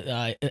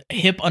said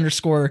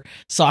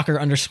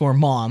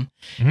hip_soccer_mom.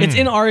 It's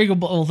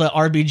inarguable that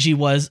RBG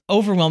was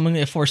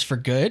overwhelmingly a force for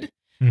good.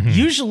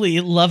 Usually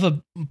love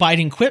a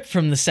biting quip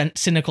from the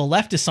cynical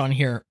leftists on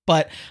here,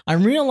 but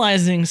I'm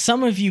realizing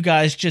some of you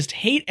guys just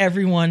hate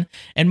everyone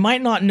and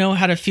might not know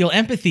how to feel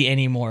empathy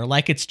anymore,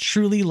 like it's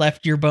truly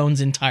left your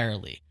bones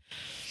entirely.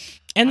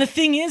 And the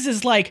thing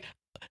is like,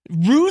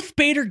 Ruth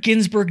Bader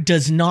Ginsburg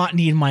does not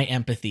need my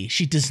empathy.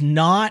 She does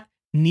not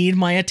need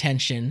my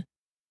attention.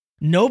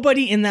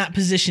 Nobody in that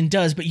position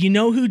does, but you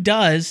know who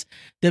does?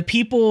 The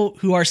people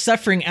who are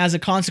suffering as a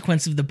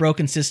consequence of the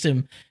broken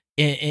system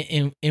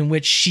in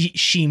which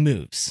she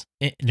moves.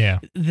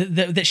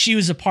 That she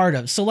was a part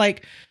of. So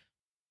like,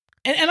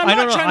 and I'm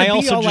not trying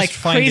to be all like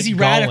crazy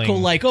radical,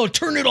 like, oh,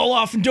 turn it all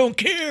off and don't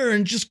care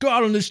and just go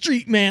out on the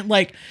street, man.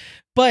 Like,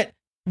 but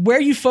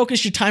where you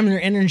focus your time and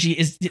your energy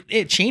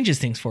it changes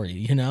things for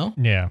you,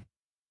 Yeah.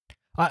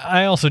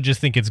 I also just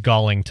think it's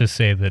galling to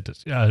say that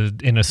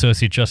an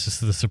associate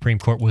justice of the Supreme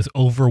Court was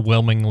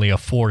overwhelmingly a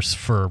force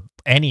for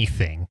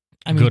anything.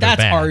 I mean,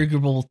 that's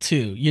arguable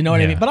too. You know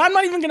what I mean? But I'm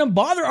not even going to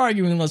bother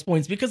arguing those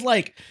points because,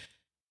 like,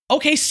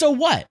 okay, so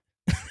what?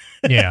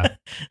 Yeah.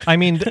 I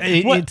mean,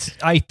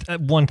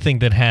 one thing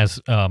that has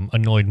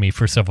annoyed me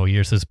for several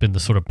years has been the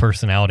sort of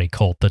personality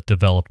cult that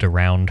developed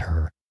around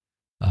her.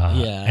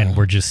 And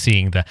we're just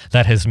seeing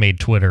that has made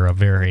Twitter a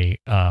very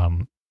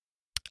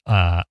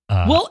and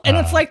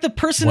it's like the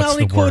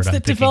personality quotes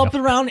that develop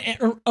around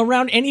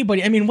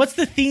anybody. I mean, what's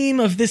the theme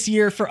of this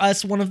year for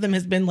us? One of them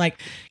has been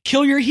like,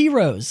 kill your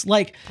heroes,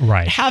 like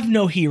have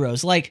no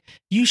heroes. Like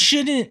you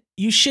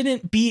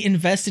shouldn't be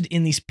invested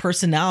in these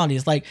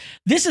personalities. Like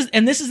this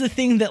is the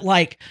thing that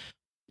like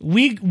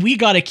we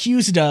got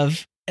accused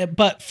of,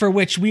 but for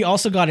which we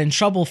also got in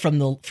trouble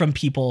from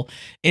people,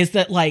 is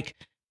that like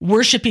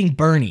worshiping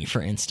Bernie,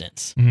 for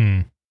instance.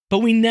 But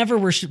we never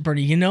worship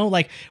Bernie,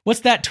 like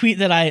what's that tweet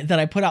that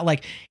I put out?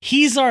 Like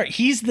he's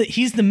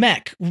the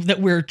mech that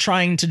we're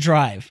trying to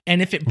drive.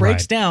 And if it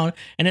breaks down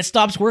and it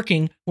stops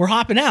working, we're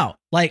hopping out.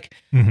 Like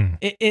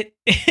it's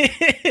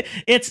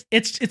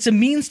a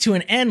means to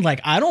an end.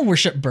 Like I don't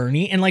worship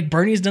Bernie, and like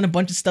Bernie's done a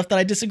bunch of stuff that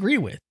I disagree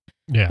with.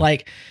 Yeah.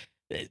 Like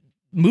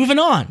moving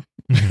on.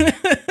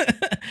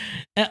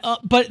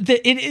 But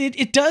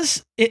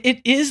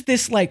it is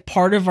this like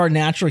part of our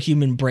natural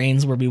human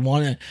brains where we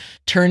want to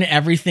turn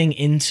everything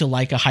into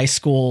like a high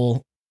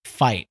school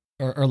fight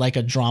or like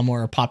a drama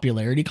or a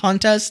popularity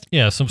contest.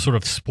 Yeah, some sort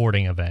of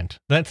sporting event.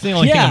 That's the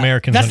only thing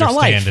Americans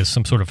understand is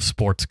some sort of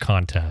sports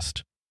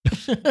contest.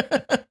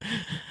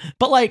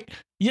 But like,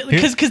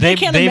 because they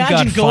can't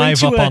imagine got going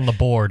 5 up on the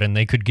board and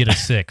they could get a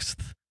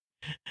 6th.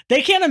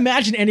 They can't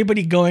imagine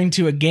anybody going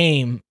to a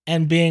game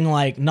and being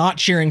like not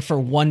cheering for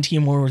one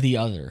team over the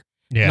other.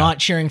 Yeah. Not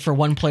cheering for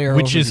one player,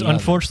 which is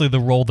unfortunately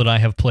the role that I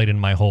have played in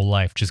my whole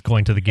life, just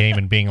going to the game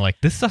and being like,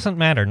 this doesn't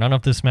matter. None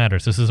of this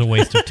matters. This is a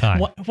waste of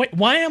time.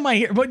 Why am I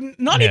here? But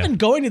not even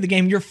going to the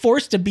game. You're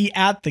forced to be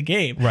at the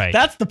game. Right.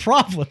 That's the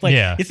problem. Like,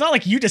 it's not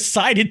like you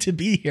decided to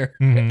be here.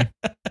 And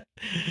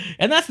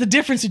that's the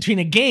difference between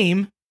a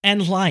game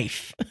and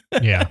life.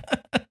 Yeah.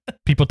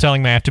 People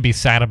telling me I have to be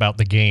sad about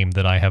the game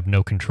that I have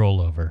no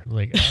control over.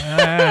 Like,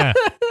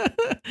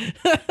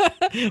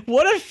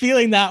 what a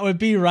feeling that would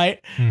be,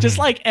 right? Just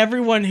like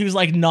everyone who's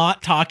like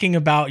not talking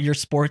about your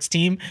sports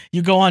team,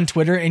 you go on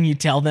Twitter and you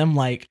tell them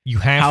like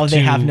they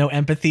have no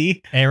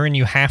empathy. Aaron,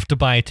 you have to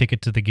buy a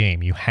ticket to the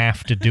game. You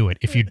have to do it.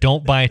 If you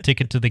don't buy a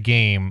ticket to the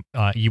game,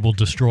 you will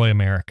destroy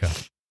America.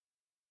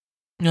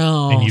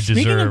 No, and you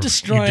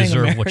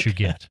deserve what you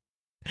get.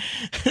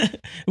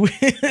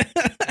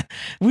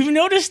 We've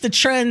noticed the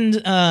trend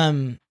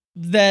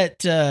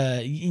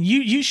that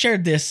you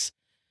shared this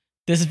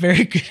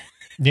very good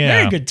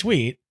very good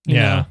tweet. You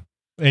know?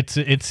 It's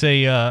a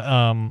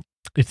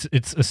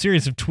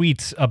series of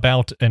tweets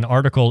about an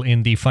article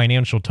in the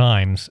Financial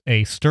Times,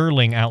 a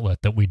sterling outlet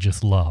that we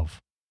just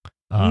love.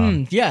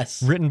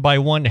 Yes, written by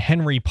one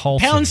Henry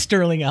Paulson. Pound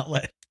sterling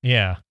outlet.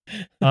 Yeah.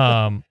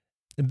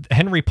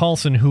 Henry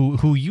Paulson,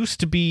 who used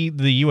to be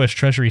the U.S.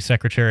 Treasury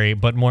Secretary,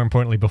 but more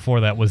importantly before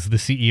that was the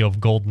CEO of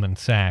Goldman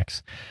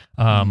Sachs,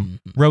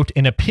 wrote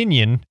an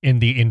opinion in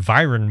the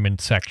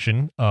environment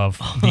section of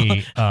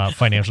the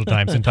Financial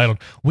Times entitled,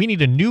 "We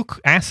need a new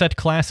asset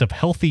class of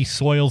healthy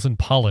soils and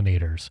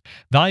pollinators.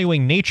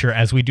 Valuing nature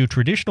as we do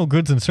traditional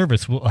goods and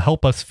service will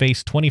help us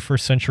face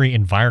 21st century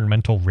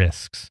environmental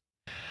risks."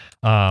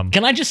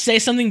 Can I just say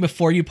something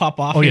before you pop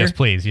off? Oh, here? yes,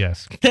 please.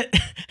 Yes. That,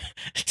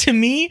 to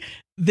me,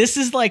 this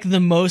is like the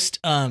most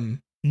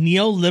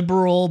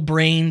neoliberal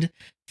brained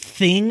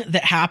thing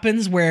that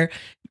happens where,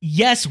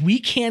 yes, we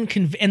can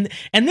and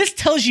this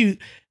tells you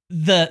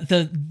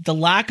the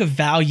lack of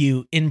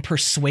value in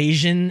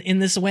persuasion in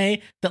this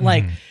way that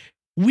like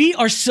we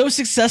are so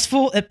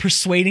successful at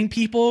persuading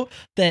people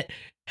that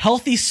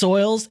healthy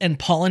soils and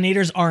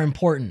pollinators are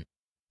important.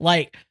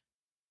 Like,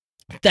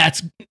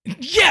 that's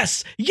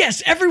yes,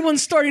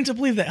 everyone's starting to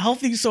believe that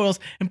healthy soils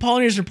and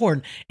pollinators are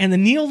important. And the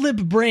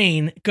neolib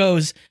brain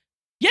goes,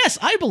 yes,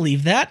 I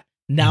believe that.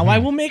 Now I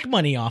will make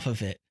money off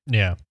of it.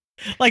 Yeah.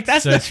 Like,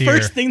 that's Says the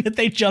first thing that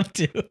they jump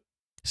to.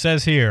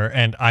 Says here,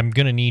 and I'm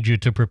going to need you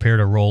to prepare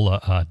to roll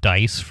a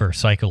dice for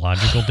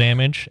psychological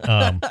damage.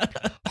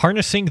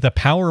 Harnessing the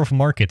power of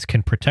markets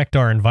can protect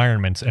our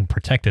environments and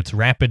protect its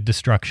rapid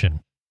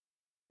destruction.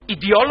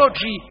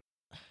 Ideology.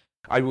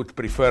 I would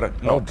prefer it.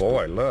 Oh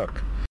boy,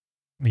 look.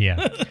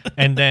 Yeah.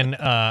 And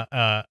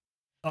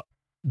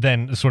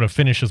then sort of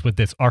finishes with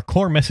this. Our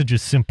core message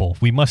is simple.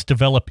 We must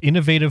develop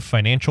innovative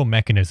financial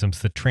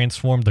mechanisms that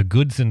transform the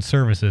goods and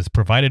services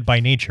provided by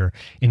nature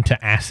into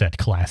asset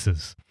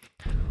classes.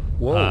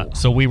 Whoa.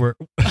 So we were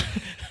I'd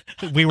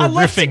love to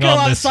riffing go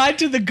on this. outside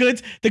to the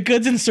goods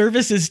and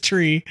services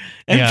tree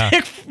and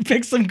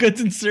pick some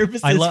goods and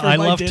services I for my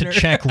love dinner. to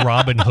check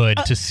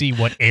Robinhood to see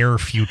what air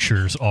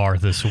futures are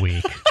this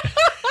week.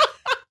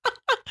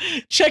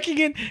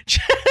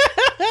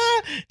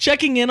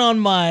 checking in on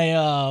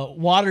my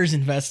waters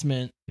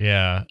investment.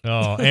 Yeah.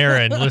 Oh,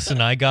 Aaron,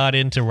 listen, I got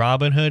into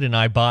Robinhood and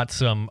I bought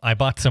some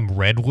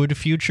redwood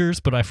futures,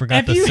 but I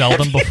forgot to sell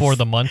them before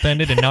the month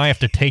ended, and now I have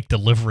to take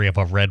delivery of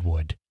a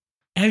redwood.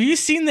 Have you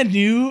seen the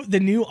new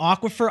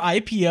Aquifer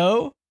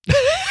IPO?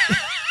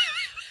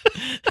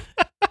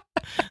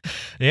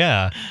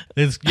 Yeah.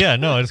 It's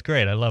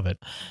great. I love it.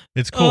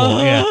 It's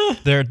cool. Yeah.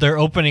 They're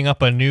opening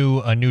up a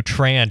new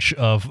tranche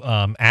of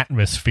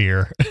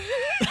atmosphere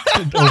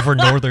over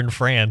northern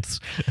France.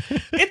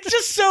 It's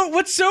just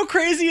what's so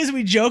crazy is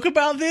we joke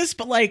about this,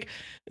 but like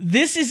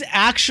this is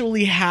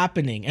actually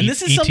happening. And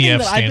this is something ETF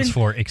that stands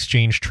for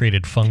exchange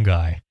traded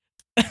fungi.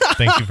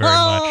 Thank you very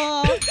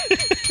much.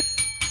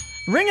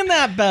 Ringing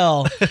that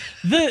bell.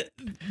 This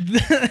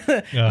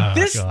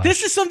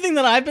is something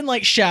that I've been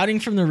like shouting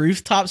from the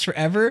rooftops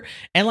forever,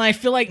 and I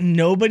feel like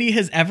nobody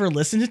has ever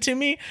listened to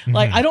me.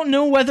 Like, I don't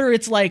know whether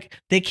it's like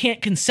they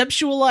can't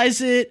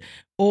conceptualize it,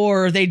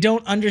 or they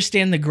don't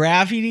understand the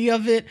gravity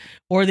of it,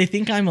 or they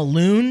think I'm a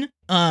loon.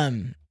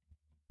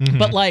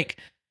 But like,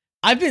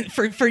 I've been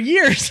for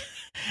years,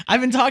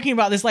 I've been talking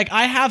about this. Like,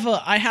 I have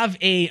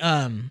a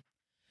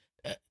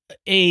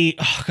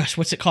oh gosh,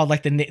 what's it called?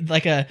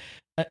 Like a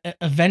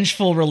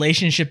vengeful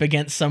relationship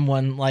against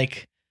someone.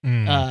 Like,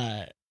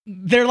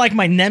 they're like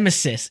my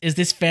nemesis is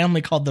this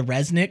family called the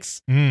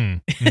Resnicks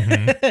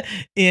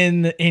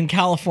in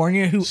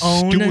California who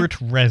own Stuart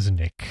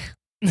Resnick.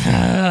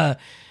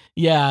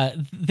 Yeah,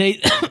 they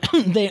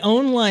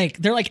own like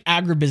they're like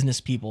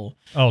agribusiness people.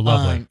 Oh,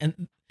 lovely.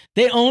 And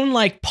they own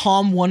like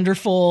Palm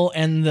Wonderful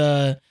and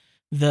the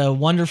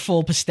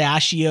wonderful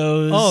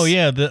pistachios. Oh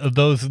yeah,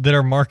 those that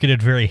are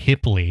marketed very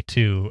hippily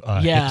to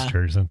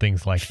hipsters and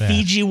things like that.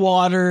 Fiji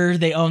water,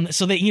 they own.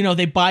 So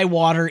they buy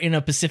water in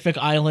a Pacific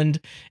island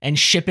and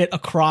ship it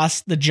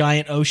across the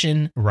giant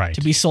ocean, right,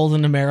 to be sold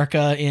in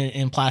America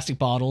in plastic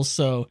bottles.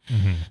 So,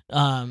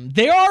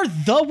 they are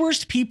the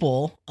worst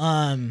people.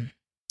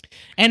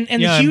 And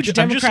the huge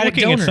Democratic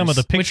donors, at some of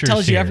the pictures, which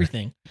tells you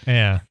everything.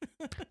 Yeah.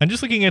 I'm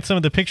just looking at some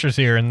of the pictures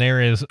here, and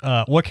there is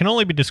what can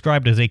only be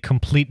described as a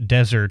complete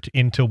desert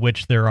into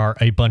which there are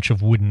a bunch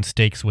of wooden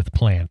stakes with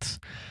plants.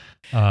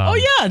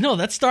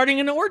 That's starting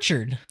an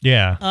orchard.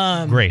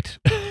 Yeah, great.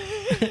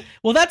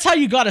 Well, that's how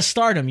you got to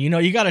start them.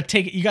 You got to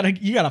take it. You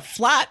got a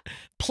flat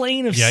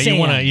plane of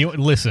sand.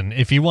 Listen.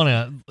 If you want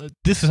to,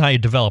 this is how you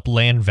develop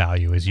land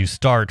value: is you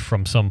start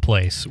from some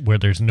place where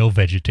there's no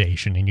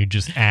vegetation, and you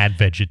just add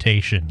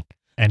vegetation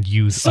and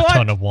use a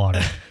ton of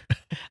water.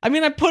 I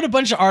mean, I put a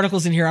bunch of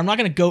articles in here. I'm not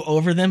going to go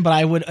over them, but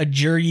I would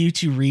adjure you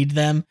to read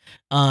them,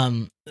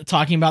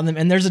 talking about them.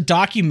 And there's a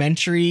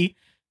documentary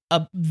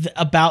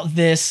about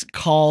this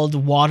called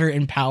Water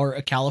and Power,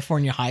 a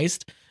California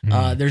Heist.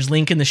 There's a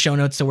link in the show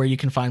notes to where you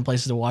can find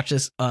places to watch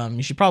this.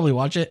 You should probably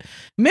watch it.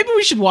 Maybe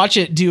we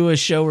should do a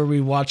show where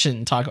we watch it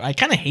and talk. I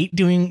kind of hate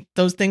doing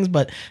those things,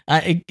 but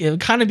it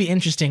would kind of be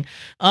interesting.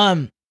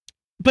 But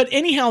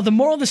anyhow, the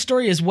moral of the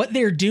story is what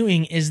they're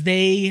doing is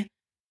they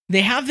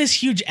have this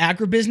huge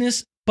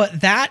agribusiness, but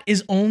that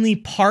is only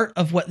part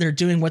of what they're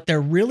doing. What they're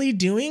really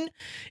doing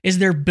is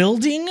they're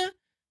building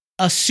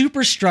a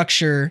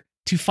superstructure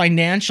to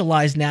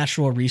financialize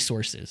natural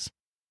resources.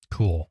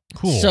 Cool.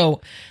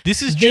 So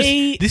this is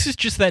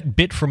just that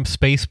bit from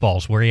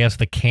Spaceballs where he has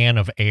the can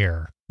of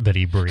air that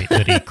he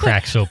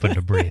cracks open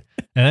to breathe,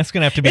 and that's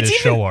gonna have to be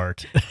show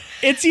art.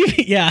 It's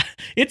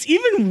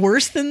even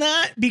worse than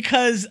that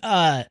because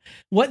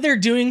what they're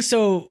doing.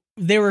 So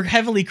they were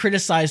heavily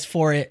criticized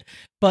for it,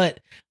 but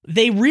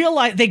they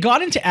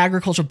got into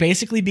agriculture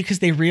basically because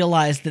they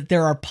realized that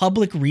there are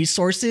public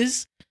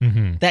resources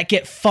Mm-hmm. that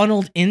get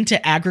funneled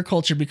into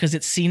agriculture because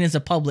it's seen as a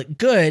public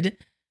good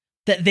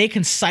that they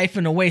can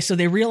siphon away. So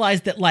they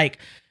realize that like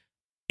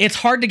it's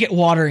hard to get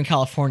water in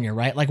California,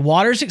 right? Like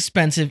water's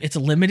expensive. It's a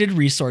limited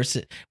resource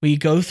where you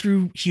go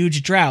through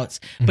huge droughts,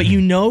 but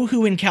you know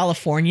who in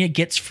California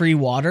gets free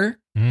water?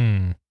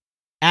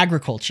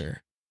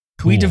 Agriculture.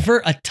 Cool. We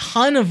divert a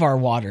ton of our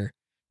water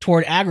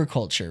toward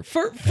agriculture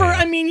for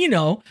I mean, you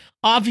know,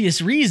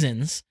 obvious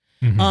reasons.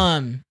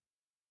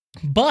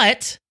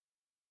 But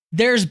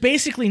there's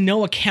basically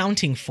no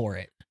accounting for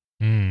it.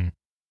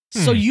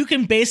 So you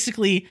can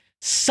basically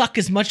suck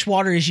as much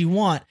water as you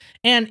want.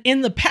 And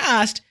in the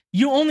past,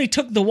 you only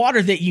took the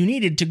water that you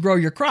needed to grow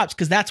your crops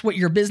because that's what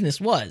your business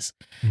was.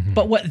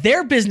 But what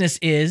their business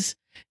is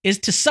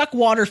to suck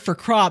water for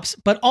crops,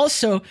 but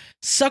also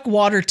suck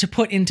water to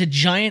put into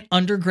giant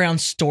underground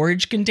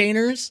storage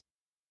containers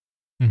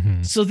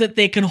so that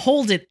they can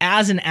hold it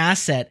as an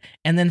asset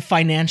and then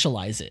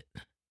financialize it.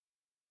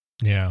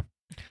 Yeah.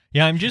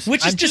 Yeah,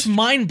 which is just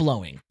mind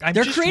blowing.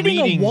 They're just creating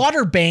a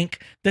water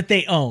bank that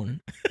they own.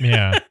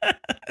 Yeah.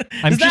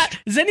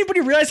 Does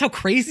anybody realize how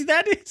crazy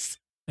that is?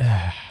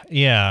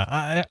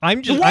 Yeah,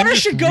 the water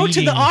should go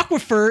to the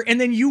aquifer and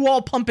then you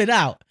all pump it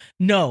out.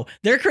 No,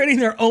 they're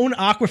creating their own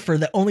aquifer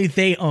that only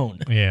they own.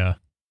 Yeah.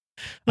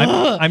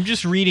 I'm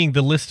just reading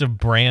the list of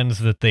brands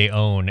that they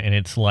own, and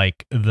it's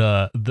like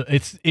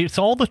it's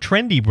all the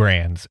trendy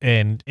brands,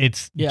 and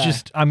it's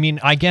just, I mean,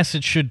 I guess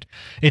it should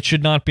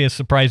not be as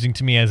surprising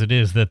to me as it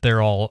is that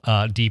they're all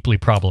deeply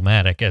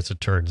problematic, as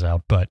it turns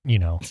out. But you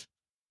know,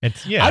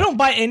 I don't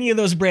buy any of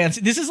those brands.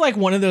 This is like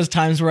one of those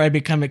times where I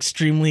become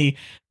extremely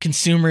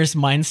consumerist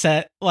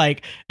mindset.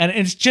 Like, and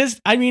it's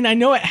just, I mean, I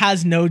know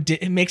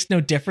it makes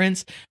no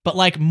difference, but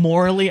like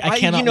morally, I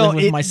cannot live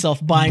with myself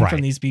buying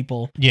from these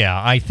people.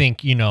 Yeah. I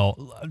think, you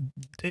know,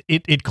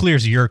 it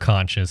clears your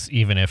conscience,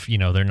 even if, you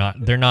know,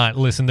 they're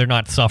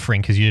not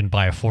suffering because you didn't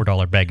buy a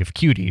 $4 bag of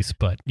cuties,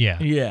 but yeah.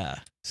 Yeah.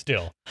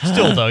 Still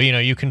though, you know,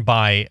 you can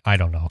buy, I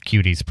don't know,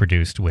 cuties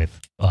produced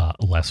with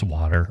less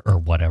water or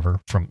whatever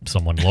from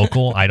someone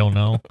local. I don't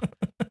know.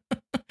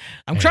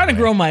 I'm trying to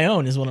grow my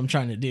own is what I'm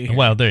trying to do here.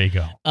 Well, there you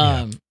go.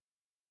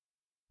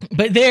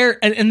 But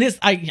and this,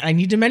 I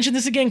need to mention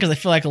this again because I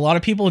feel like a lot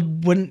of people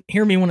wouldn't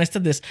hear me when I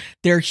said this.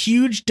 They're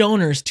huge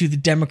donors to the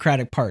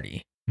Democratic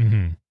Party.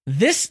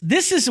 This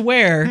is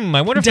where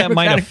I wonder if that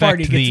might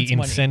affect the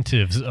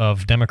incentives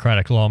of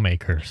Democratic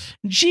lawmakers.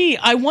 Gee,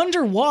 I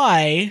wonder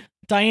why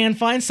Dianne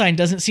Feinstein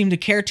doesn't seem to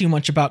care too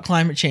much about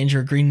climate change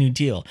or Green New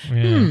Deal.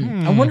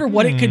 I wonder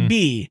what it could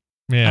be.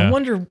 Yeah. I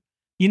wonder,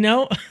 you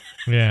know?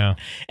 Yeah.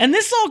 And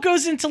this all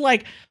goes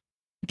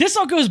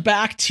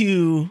back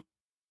to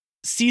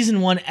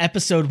season 1,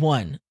 episode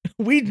 1.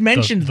 We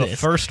mentioned the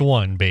first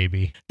one,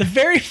 baby. The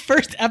very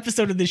first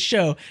episode of this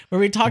show where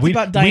we talked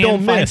about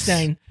Dianne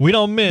Feinstein. We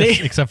don't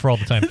miss, except for all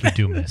the times we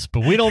do miss,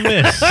 but we don't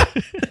miss.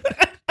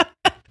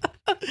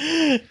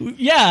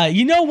 Yeah,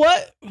 you know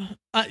what?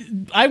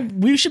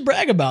 We should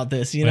brag about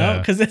this, you know,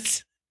 because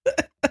it's.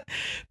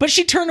 But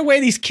she turned away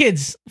these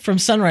kids from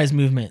Sunrise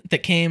Movement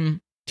that came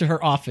to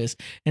her office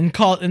and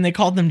they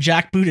called them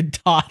jackbooted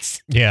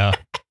tots. Yeah.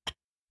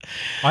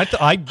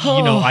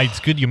 It's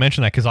good you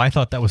mentioned that because I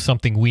thought that was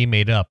something we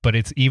made up, but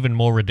it's even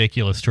more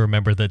ridiculous to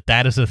remember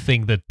that is a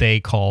thing that they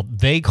called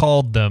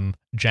them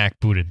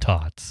jackbooted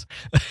tots.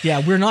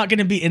 Yeah, we're not going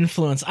to be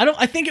influenced.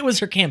 I think it was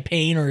her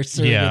campaign or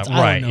surrogates. Yeah,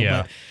 I don't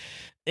know, but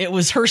it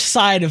was her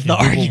side of the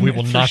argument. We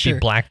will not be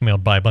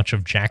blackmailed by a bunch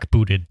of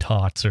jackbooted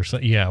tots or so.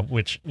 Yeah,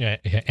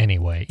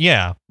 anyway.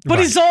 Yeah. But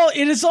it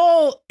is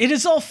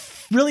all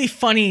really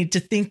funny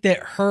to think that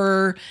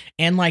her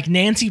and like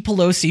Nancy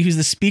Pelosi, who's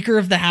the Speaker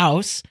of the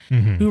House,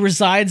 who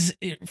resides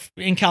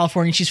in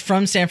California, she's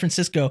from San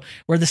Francisco,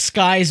 where the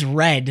sky's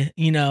red.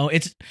 You know,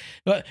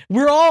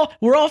 we're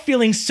all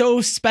feeling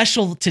so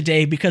special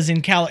today because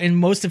in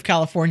most of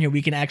California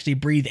we can actually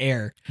breathe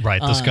air. Right,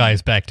 the sky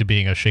is back to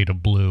being a shade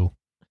of blue.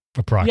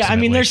 Approximately. Yeah, I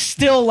mean, there's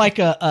still like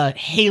a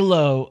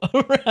halo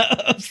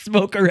of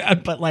smoke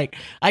around, but like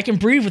I can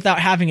breathe without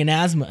having an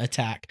asthma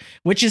attack,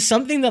 which is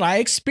something that I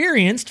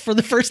experienced for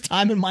the first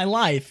time in my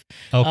life.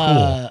 Oh,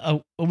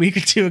 cool. A week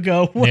or two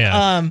ago.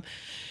 Yeah.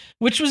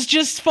 Which was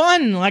just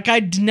fun. Like I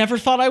never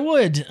thought I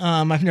would.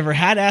 I've never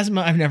had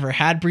asthma. I've never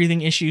had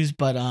breathing issues,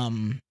 but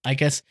I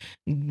guess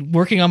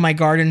working on my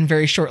garden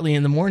very shortly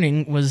in the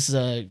morning was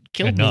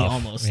killed me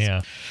almost. Yeah,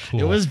 cool.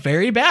 It was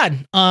very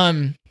bad.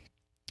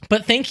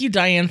 But thank you,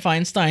 Dianne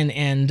Feinstein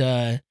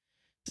and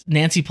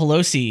Nancy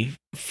Pelosi,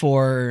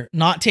 for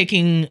not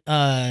taking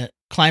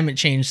climate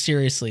change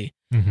seriously.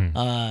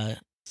 But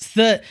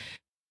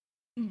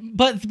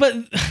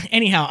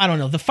anyhow, I don't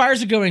know. The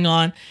fires are going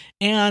on,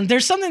 and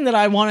there's something that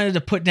I wanted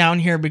to put down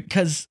here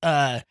because,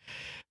 and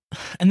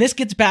this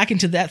gets back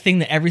into that thing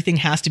that everything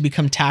has to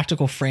become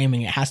tactical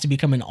framing. It has to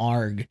become an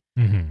ARG.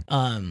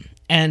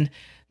 And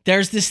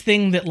there's this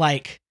thing that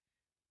like.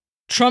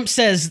 Trump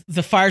says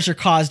the fires are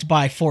caused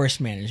by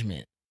forest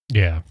management.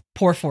 Yeah.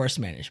 Poor forest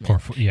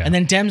management. Yeah. And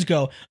then Dems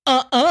go,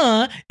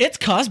 it's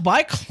caused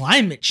by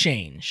climate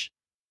change.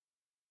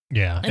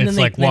 Yeah, And it's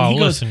then like, then wow, he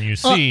goes, listen, you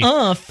see,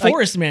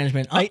 forest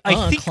management, I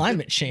think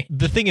climate change.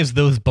 the thing is,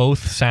 those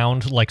both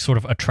sound like sort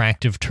of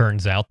attractive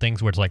turns out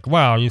things where it's like,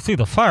 wow, you see,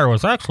 the fire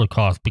was actually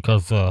caused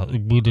because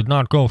we did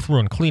not go through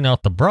and clean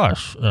out the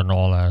brush and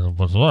all that.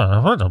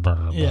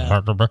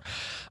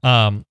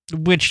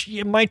 Which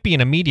it might be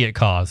an immediate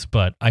cause,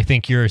 but I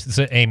think you're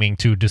aiming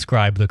to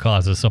describe the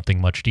cause as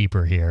something much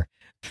deeper here.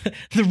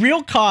 The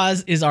real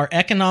cause is our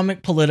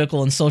economic,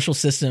 political, and social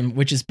system,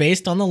 which is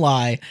based on the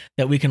lie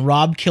that we can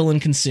rob, kill,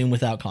 and consume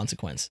without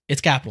consequence.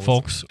 It's capitalism.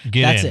 Folks,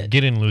 get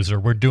in, loser.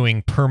 We're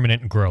doing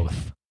permanent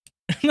growth.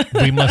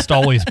 We must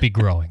always be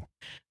growing.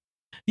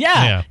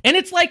 Yeah. And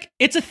it's like,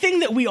 it's a thing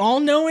that we all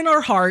know in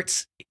our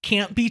hearts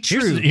can't be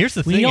true. Here's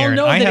the thing, we all Aaron,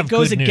 know I that have it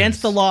goes good against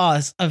news. the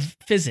laws of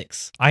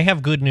physics. I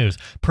have good news.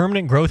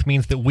 Permanent growth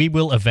means that we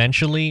will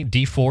eventually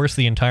deforest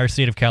the entire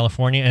state of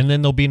California, and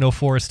then there'll be no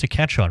forest to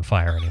catch on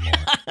fire anymore.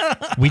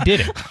 We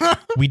did it.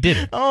 We did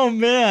it. Oh,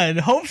 man.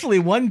 Hopefully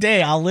one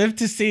day I'll live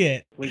to see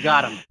it. We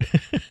got him.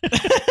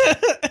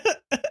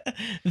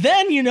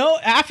 Then,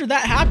 after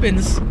that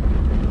happens...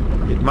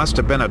 It must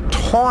have been a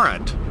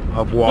torrent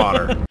of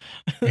water.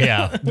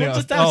 Yeah. We'll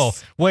just have Oh,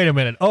 wait a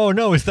minute. Oh,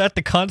 no. Is that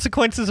the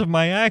consequences of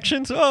my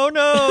actions? Oh,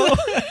 no.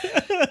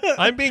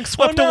 I'm being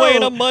swept Oh, no. away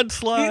in a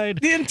mudslide.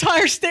 The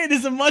entire state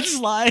is a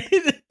mudslide.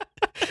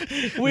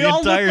 We The all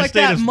look entire like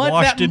state that is mud.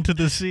 washed into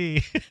the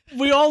sea.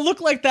 We all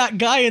look like that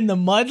guy in the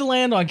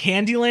Mudland on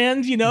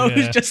Candyland,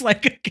 who's Yeah. just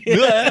like a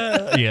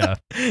kid. Yeah.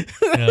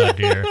 Oh,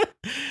 dear.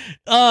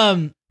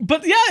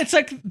 But yeah, it's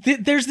like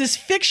there's this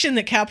fiction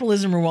that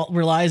capitalism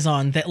relies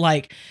on that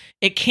like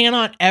it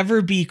cannot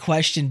ever be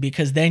questioned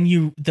because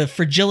then the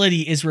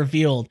fragility is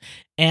revealed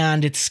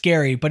and it's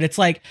scary. But it's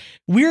like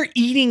we're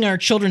eating our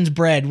children's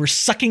bread, we're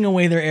sucking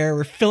away their air,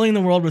 we're filling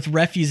the world with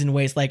refuse and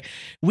waste. Like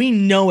we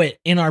know it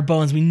in our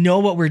bones. We know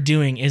what we're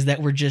doing is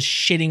that we're just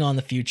shitting on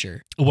the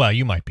future. Well,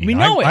 you might be. We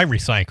know it. I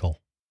recycle.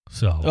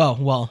 So. Oh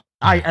well.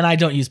 I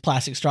don't use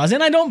plastic straws,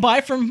 and I don't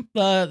buy from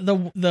the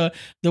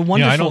wonderful.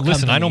 Yeah, I don't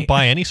listen. I company. don't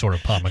buy any sort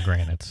of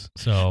pomogranates.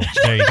 So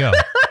there you go.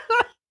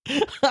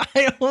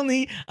 I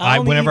only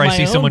whenever eat I my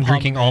see own someone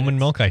drinking almond pomegranates.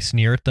 milk, I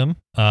sneer at them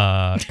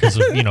because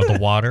of the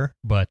water.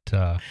 But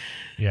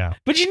yeah,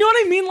 But you know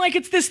what I mean? Like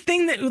it's this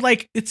thing that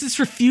like it's this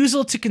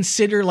refusal to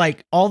consider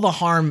like all the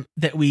harm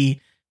that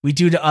we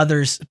do to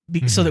others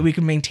so that we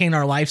can maintain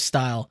our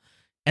lifestyle.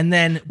 And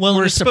then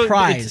we're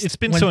surprised. It's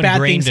been when so bad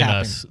ingrained things in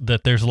happen. us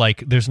that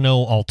there's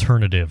no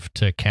alternative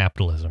to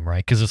capitalism,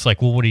 right? Because it's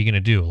like, well, what are you going to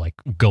do? Like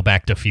go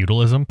back to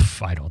feudalism?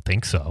 Pff, I don't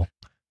think so.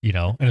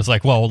 And it's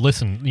like, well,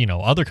 listen,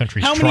 other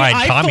countries How many tried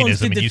iPhones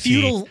communism, did and the you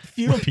feudal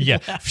see, people yeah,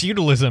 have?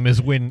 feudalism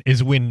is when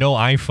no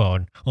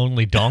iPhone,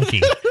 only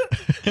donkey.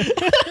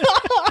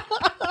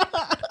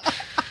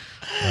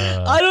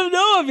 I don't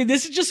know. I mean,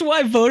 this is just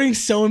why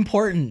voting's so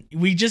important.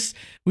 We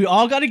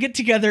all got to get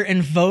together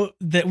and vote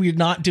that we're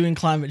not doing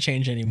climate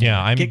change anymore.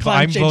 Yeah, I'm Get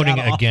climate change voting out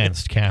of office.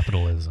 against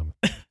capitalism.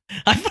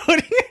 I'm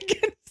voting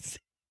against.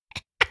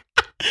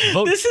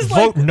 Vote, This is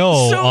vote like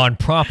no so- on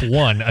Prop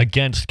 1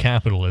 against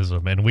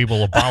capitalism, and we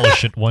will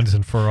abolish it once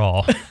and for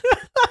all.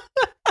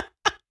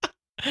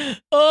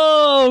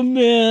 Oh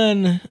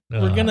man, Uh.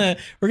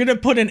 we're gonna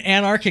put an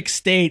anarchic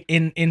state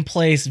in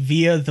place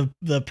via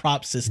the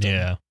prop system.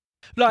 Yeah.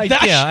 That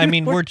I should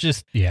mean, work.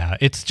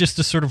 it's just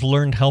a sort of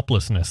learned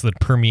helplessness that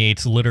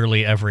permeates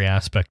literally every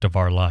aspect of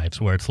our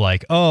lives, where it's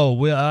like,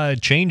 oh,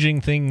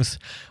 changing things,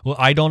 well,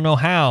 I don't know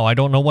how, I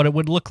don't know what it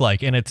would look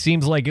like, and it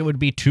seems like it would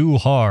be too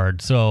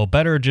hard, so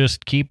better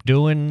just keep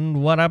doing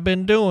what I've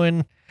been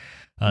doing.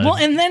 Well,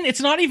 and then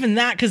it's not even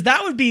that, because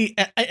that would be,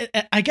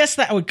 I guess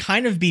that would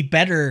kind of be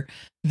better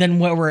than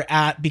where we're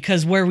at,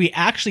 because where we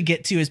actually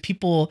get to is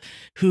people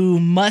who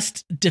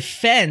must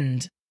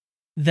defend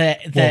their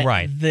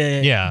head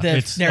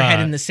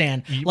in the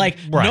sand. Like,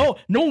 right.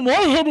 no, my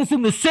head is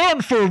in the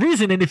sand for a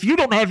reason, and if you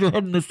don't have your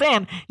head in the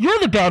sand, you're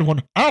the bad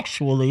one,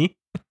 actually.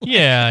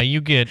 Yeah,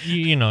 you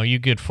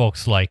get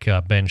folks like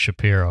Ben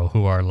Shapiro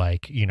who are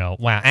like,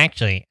 wow,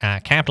 actually,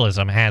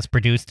 capitalism has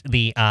produced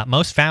the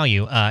most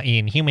value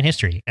in human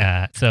history.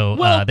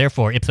 So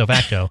therefore, ipso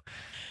facto.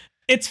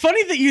 It's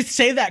funny that you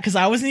say that because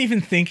I wasn't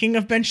even thinking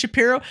of Ben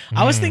Shapiro.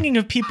 I was thinking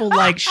of people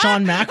like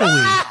Sean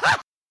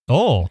McElwee.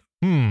 Oh,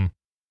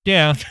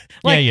 yeah,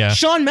 Like yeah.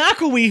 Sean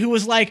McElwee, who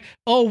was like,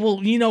 oh, well,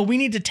 we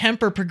need to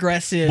temper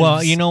progressives.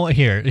 Well, you know what?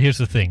 Here's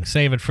the thing.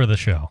 Save it for the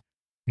show.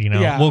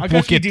 Yeah, we'll I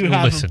guess we get do to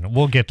have listen.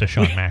 We'll get to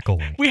Sean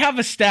McElwee. We have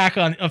a stack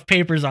of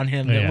papers on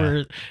him that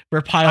Yeah.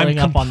 we're piling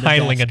I'm up on the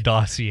compiling a desk.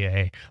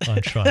 dossier on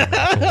Sean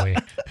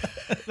McElwee.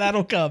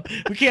 That'll come.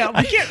 We can't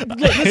look,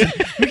 listen,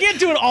 we can't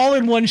do it all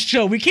in one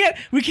show. We can't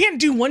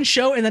do one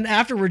show and then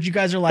afterwards you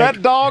guys are like,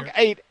 That dog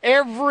ate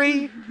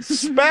every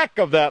speck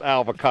of that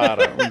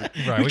avocado. Right,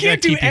 we we can't gotta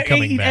do keep you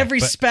coming eat back,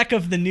 every but speck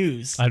of the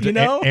news.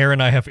 Aaron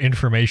and I have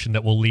information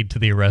that will lead to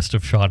the arrest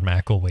of Sean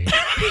McElwee.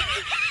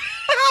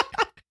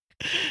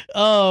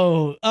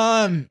 Oh,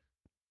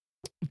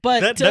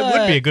 but That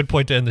would be a good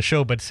point to end the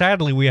show, but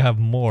sadly we have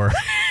more.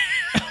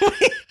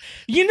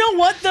 You know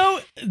what though?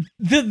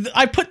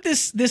 I put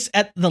this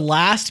at the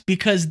last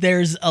because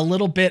there's a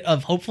little bit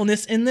of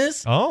hopefulness in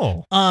this.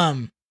 Oh.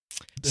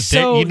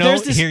 So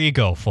there's this, here you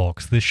go,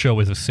 folks. This show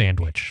is a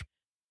sandwich.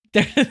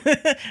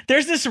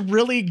 There's this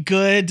really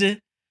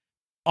good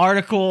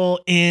article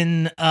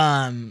in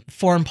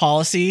Foreign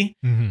Policy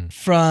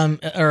from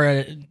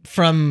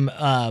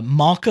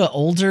Malka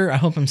Older. I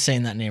hope I'm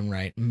saying that name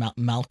right.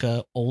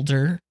 Malka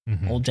Older.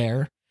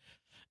 Older.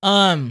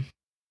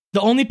 The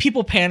only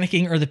people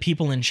panicking are the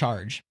people in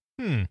charge.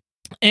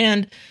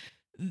 And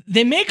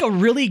they make a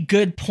really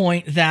good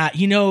point that,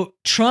 you know,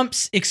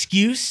 Trump's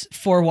excuse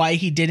for why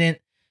he didn't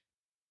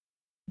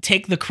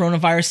take the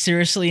coronavirus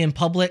seriously in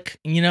public,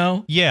 you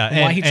know?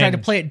 Yeah. Why he tried to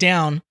play it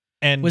down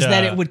was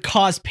that it would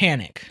cause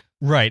panic.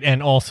 Right.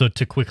 And also,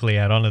 to quickly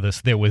add on to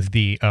this, there was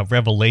the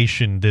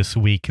revelation this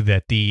week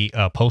that the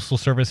Postal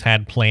Service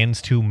had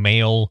plans to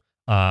mail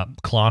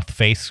cloth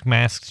face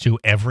masks to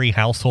every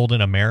household in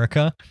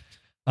America.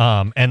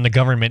 And the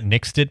government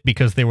nixed it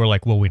because they were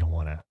like, well, we don't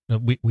want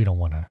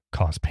to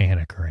cause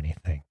panic or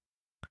anything.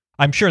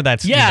 I'm sure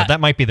that's, you know, that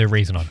might be the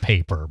reason on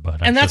paper,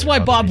 but and that's why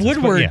Bob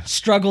Woodward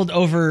struggled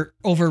over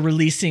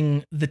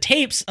releasing the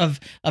tapes of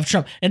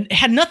Trump, and it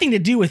had nothing to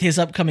do with his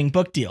upcoming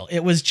book deal.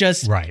 It was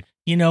just,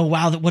 you know,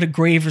 wow, what a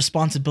grave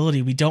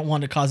responsibility. We don't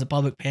want to cause a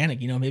public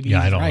panic. You know, maybe he's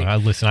I don't right.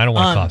 Listen, I don't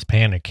want to cause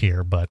panic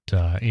here, but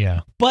yeah.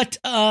 But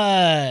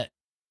the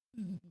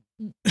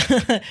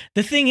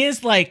thing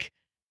is, like,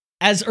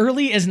 as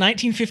early as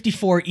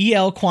 1954,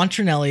 E.L.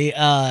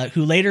 Quaternelli,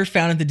 who later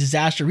founded the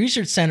Disaster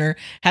Research Center,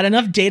 had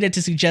enough data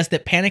to suggest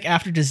that panic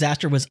after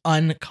disaster was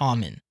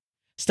uncommon.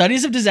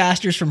 Studies of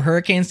disasters from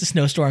hurricanes to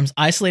snowstorms,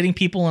 isolating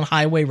people on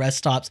highway rest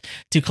stops,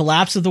 to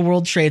collapse of the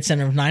World Trade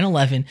Center of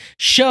 9/11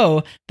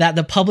 show that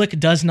the public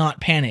does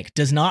not panic,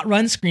 does not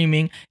run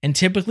screaming, and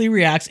typically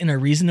reacts in a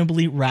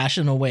reasonably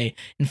rational way.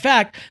 In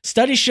fact,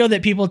 studies show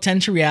that people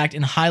tend to react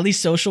in highly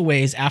social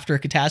ways after a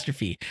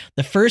catastrophe.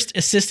 The first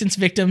assistance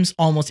victims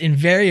almost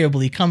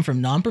invariably come from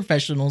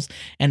non-professionals,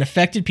 and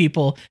affected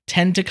people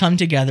tend to come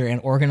together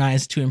and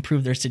organize to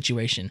improve their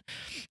situation.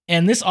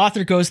 And this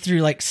author goes through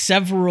like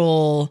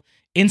several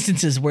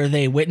instances where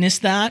they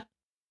witnessed that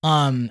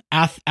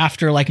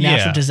after like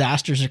natural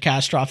disasters or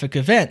catastrophic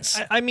events.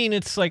 I mean,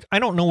 it's like, I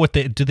don't know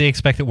do they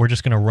expect that we're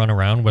just going to run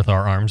around with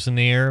our arms in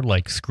the air,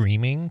 like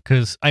screaming?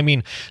 Because, I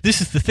mean,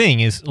 this is the thing,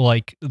 is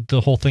like,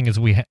 the whole thing is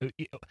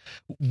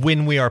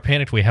when we are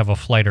panicked, we have a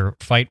flight or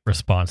fight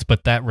response,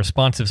 but that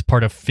response is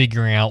part of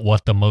figuring out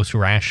what the most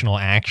rational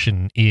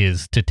action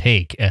is to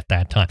take at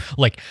that time.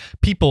 Like,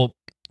 people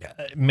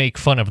make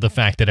fun of the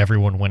fact that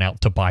everyone went out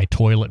to buy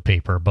toilet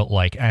paper, but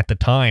like at the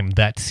time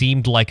that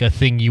seemed like a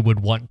thing you would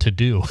want to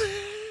do.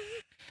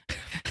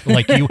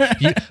 Like you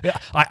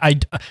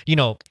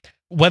know,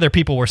 whether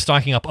people were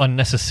stocking up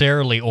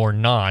unnecessarily or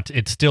not,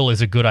 it still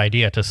is a good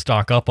idea to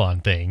stock up on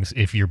things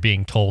if you're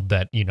being told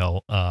that, you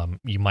know,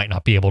 you might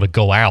not be able to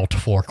go out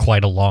for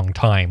quite a long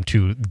time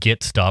to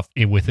get stuff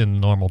within the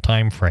normal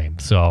time frame.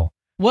 So,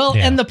 well,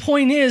 and the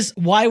point is,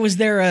 why was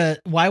there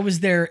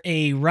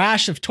a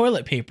rash of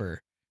toilet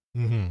paper?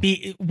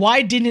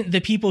 Why didn't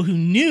the people who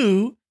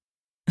knew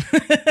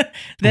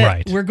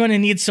that we're going to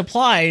need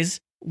supplies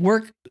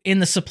work in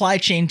the supply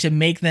chain to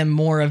make them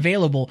more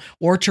available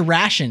or to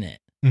ration it?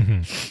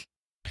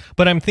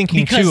 But I'm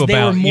thinking because too about,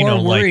 they were more you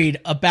know, worried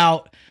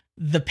about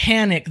the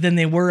panic than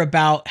they were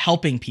about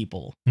helping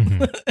people.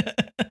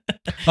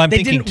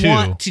 They didn't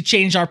want to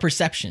change our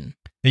perception.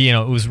 You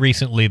know, it was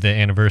recently the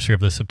anniversary of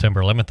the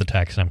September 11th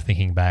attacks, and I'm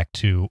thinking back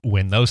to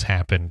when those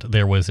happened.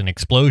 There was an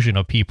explosion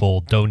of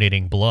people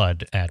donating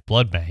blood at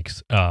blood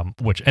banks,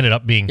 which ended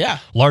up being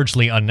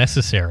largely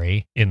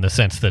unnecessary in the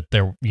sense that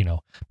there, you know,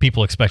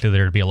 people expected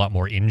there to be a lot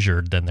more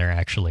injured than there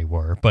actually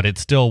were. But it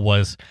still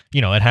was,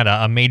 you know, it had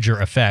a major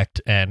effect.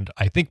 And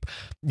I think,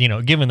 you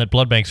know, given that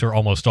blood banks are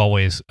almost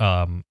always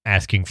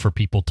asking for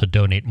people to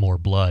donate more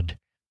blood,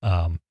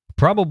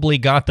 probably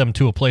got them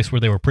to a place where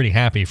they were pretty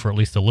happy for at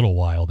least a little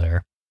while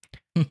there.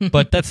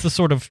 But that's the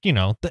sort of, you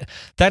know,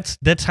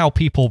 that's how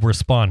people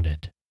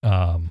responded.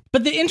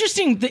 But the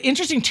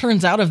interesting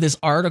turns out of this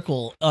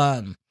article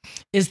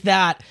is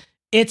that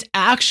it's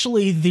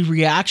actually the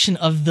reaction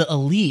of the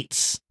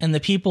elites and the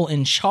people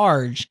in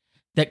charge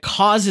that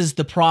causes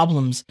the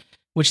problems,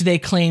 which they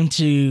claim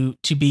to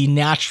be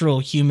natural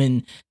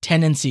human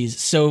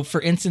tendencies. So, for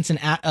instance,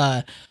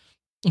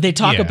 they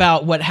talk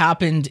about what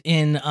happened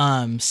in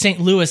St.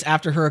 Louis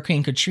after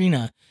Hurricane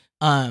Katrina.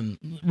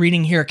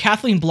 Reading here,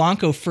 Kathleen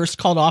Blanco first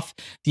called off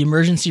the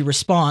emergency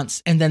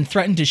response and then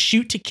threatened to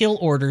shoot to kill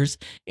orders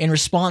in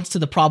response to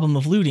the problem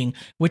of looting,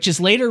 which is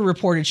later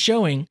reported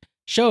showed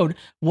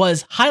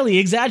was highly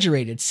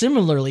exaggerated.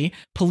 Similarly,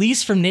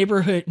 police from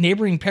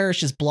neighboring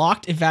parishes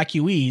blocked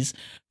evacuees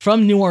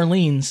from New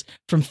Orleans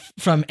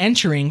from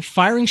entering,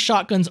 firing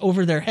shotguns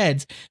over their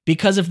heads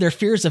because of their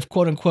fears of,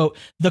 quote unquote,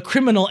 the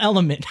criminal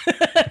element.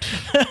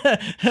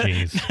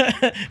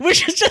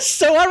 Which is just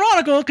so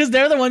ironical because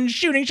they're the ones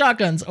shooting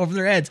shotguns over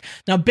their heads.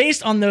 Now,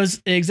 based on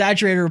those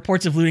exaggerated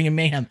reports of looting and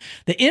mayhem,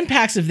 the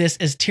impacts of this,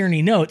 as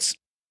Tierney notes,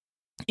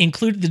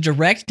 included the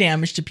direct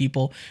damage to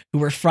people who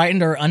were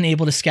frightened or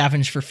unable to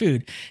scavenge for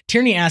food.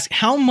 Tierney asked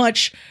how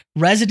much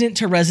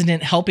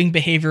resident-to-resident helping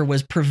behavior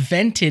was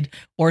prevented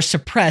or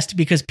suppressed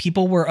because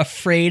people were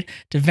afraid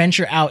to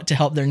venture out to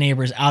help their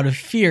neighbors out of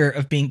fear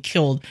of being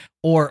killed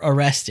or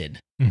arrested.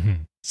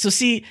 Mm-hmm. So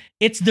see,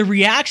 it's the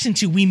reaction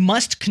to we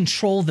must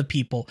control the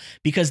people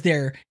because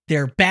they're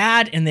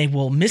bad and they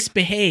will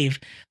misbehave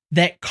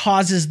that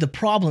causes the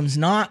problems,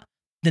 not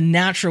the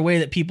natural way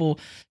that people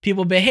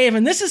behave.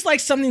 And this is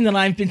like something that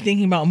I've been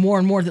thinking about more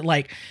and more, that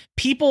like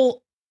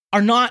people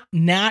are not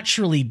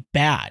naturally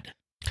bad.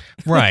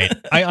 Right.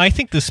 I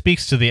think this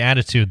speaks to the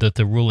attitude that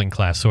the ruling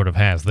class sort of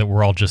has, that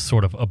we're all just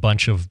sort of a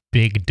bunch of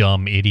big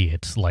dumb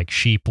idiots, like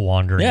sheep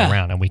wandering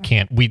around, and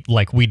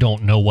we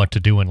don't know what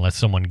to do unless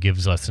someone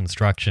gives us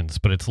instructions.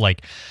 But it's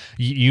like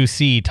you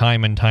see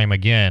time and time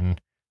again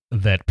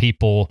that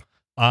people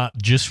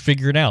just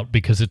figure it out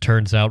because it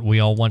turns out we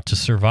all want to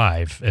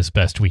survive as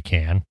best we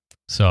can.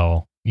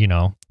 So,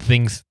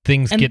 things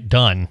get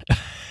done.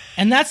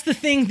 And that's the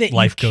thing that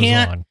life goes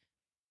on.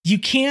 You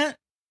can't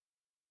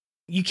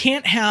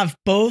have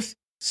both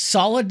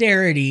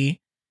solidarity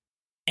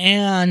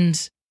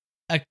and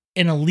an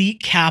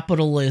elite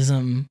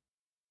capitalism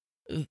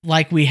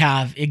like we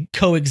have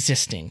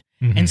coexisting.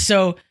 Mm-hmm. And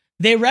so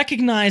they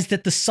recognize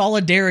that the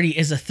solidarity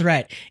is a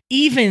threat,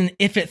 even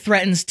if it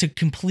threatens to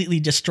completely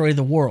destroy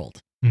the world.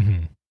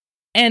 Mm-hmm.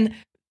 And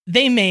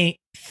they may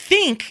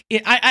think,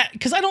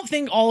 because I don't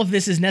think all of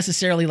this is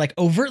necessarily like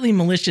overtly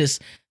malicious,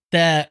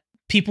 that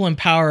people in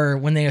power,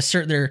 when they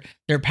assert their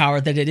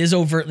power, that it is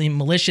overtly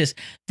malicious.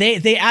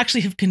 They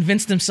actually have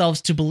convinced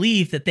themselves to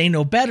believe that they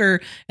know better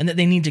and that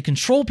they need to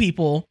control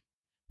people.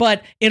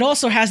 But it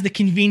also has the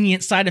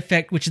convenient side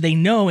effect, which they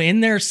know in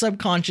their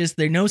subconscious,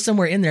 they know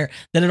somewhere in there,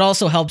 that it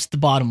also helps the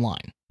bottom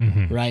line,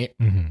 mm-hmm. right?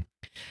 Mm-hmm.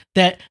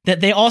 That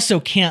they also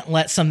can't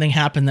let something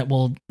happen that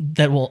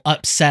will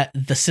upset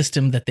the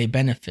system that they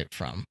benefit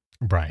from.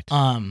 Right.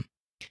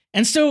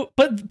 And so,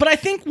 but I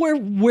think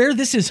where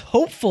this is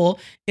hopeful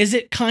is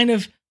it kind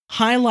of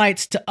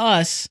highlights to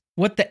us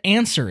what the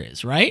answer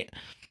is, right?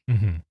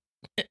 Mm-hmm.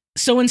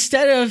 So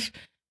instead of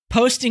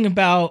posting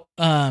about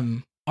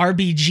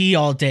RBG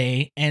all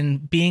day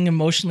and being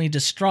emotionally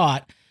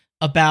distraught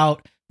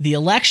about the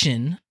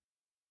election,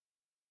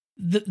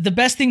 the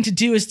best thing to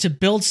do is to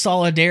build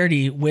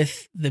solidarity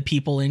with the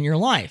people in your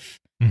life,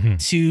 mm-hmm.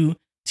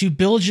 to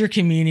build your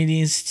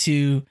communities,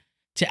 to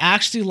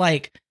actually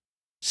like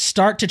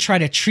start to try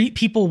to treat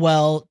people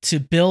well, to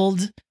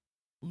build,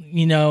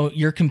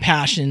 your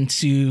compassion,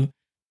 to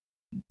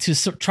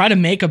try to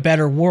make a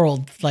better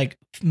world, like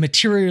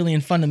materially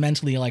and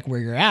fundamentally, like where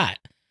you're at.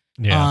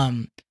 Yeah.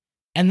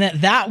 And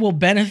that will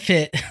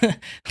benefit,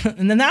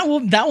 and then that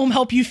will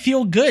help you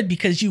feel good,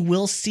 because you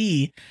will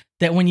see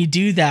that when you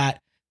do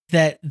that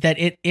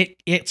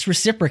it's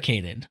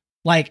reciprocated.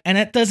 Like, and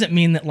it doesn't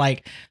mean that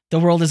like the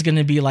world is going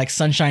to be like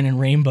sunshine and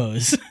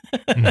rainbows,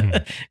 mm-hmm.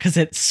 because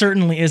it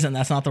certainly isn't.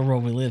 That's not the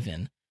world we live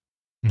in.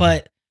 Mm-hmm.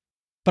 But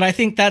I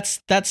think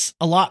that's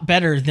a lot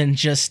better than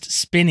just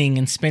spinning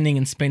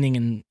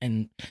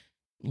and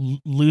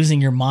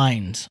losing your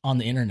mind on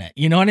the internet.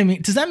 You know what I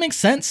mean? Does that make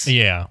sense?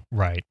 Yeah.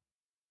 Right.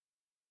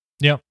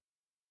 Yep.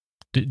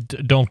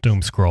 Don't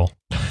doom scroll.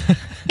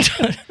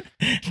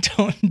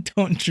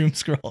 Don't doom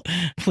scroll.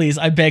 Please,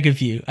 I beg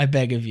of you.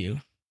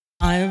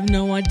 I have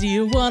no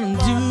idea what I'm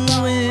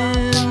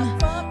doing.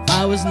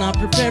 I was not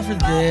prepared for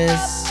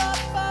this.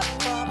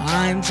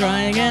 I'm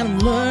trying and I'm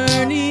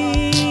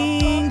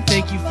learning.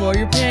 Thank you for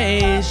your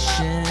patience.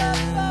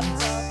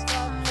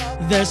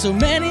 There's so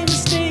many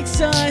mistakes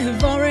I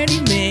have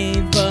already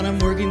made, but I'm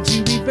working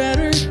to be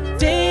better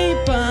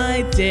day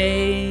by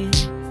day.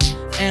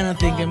 And I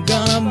think I'm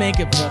gonna make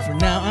it, but for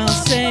now I'll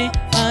say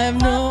I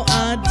have no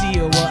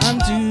idea what I'm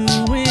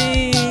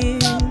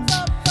doing.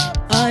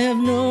 I have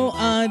no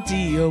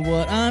idea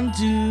what I'm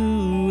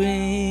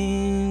doing.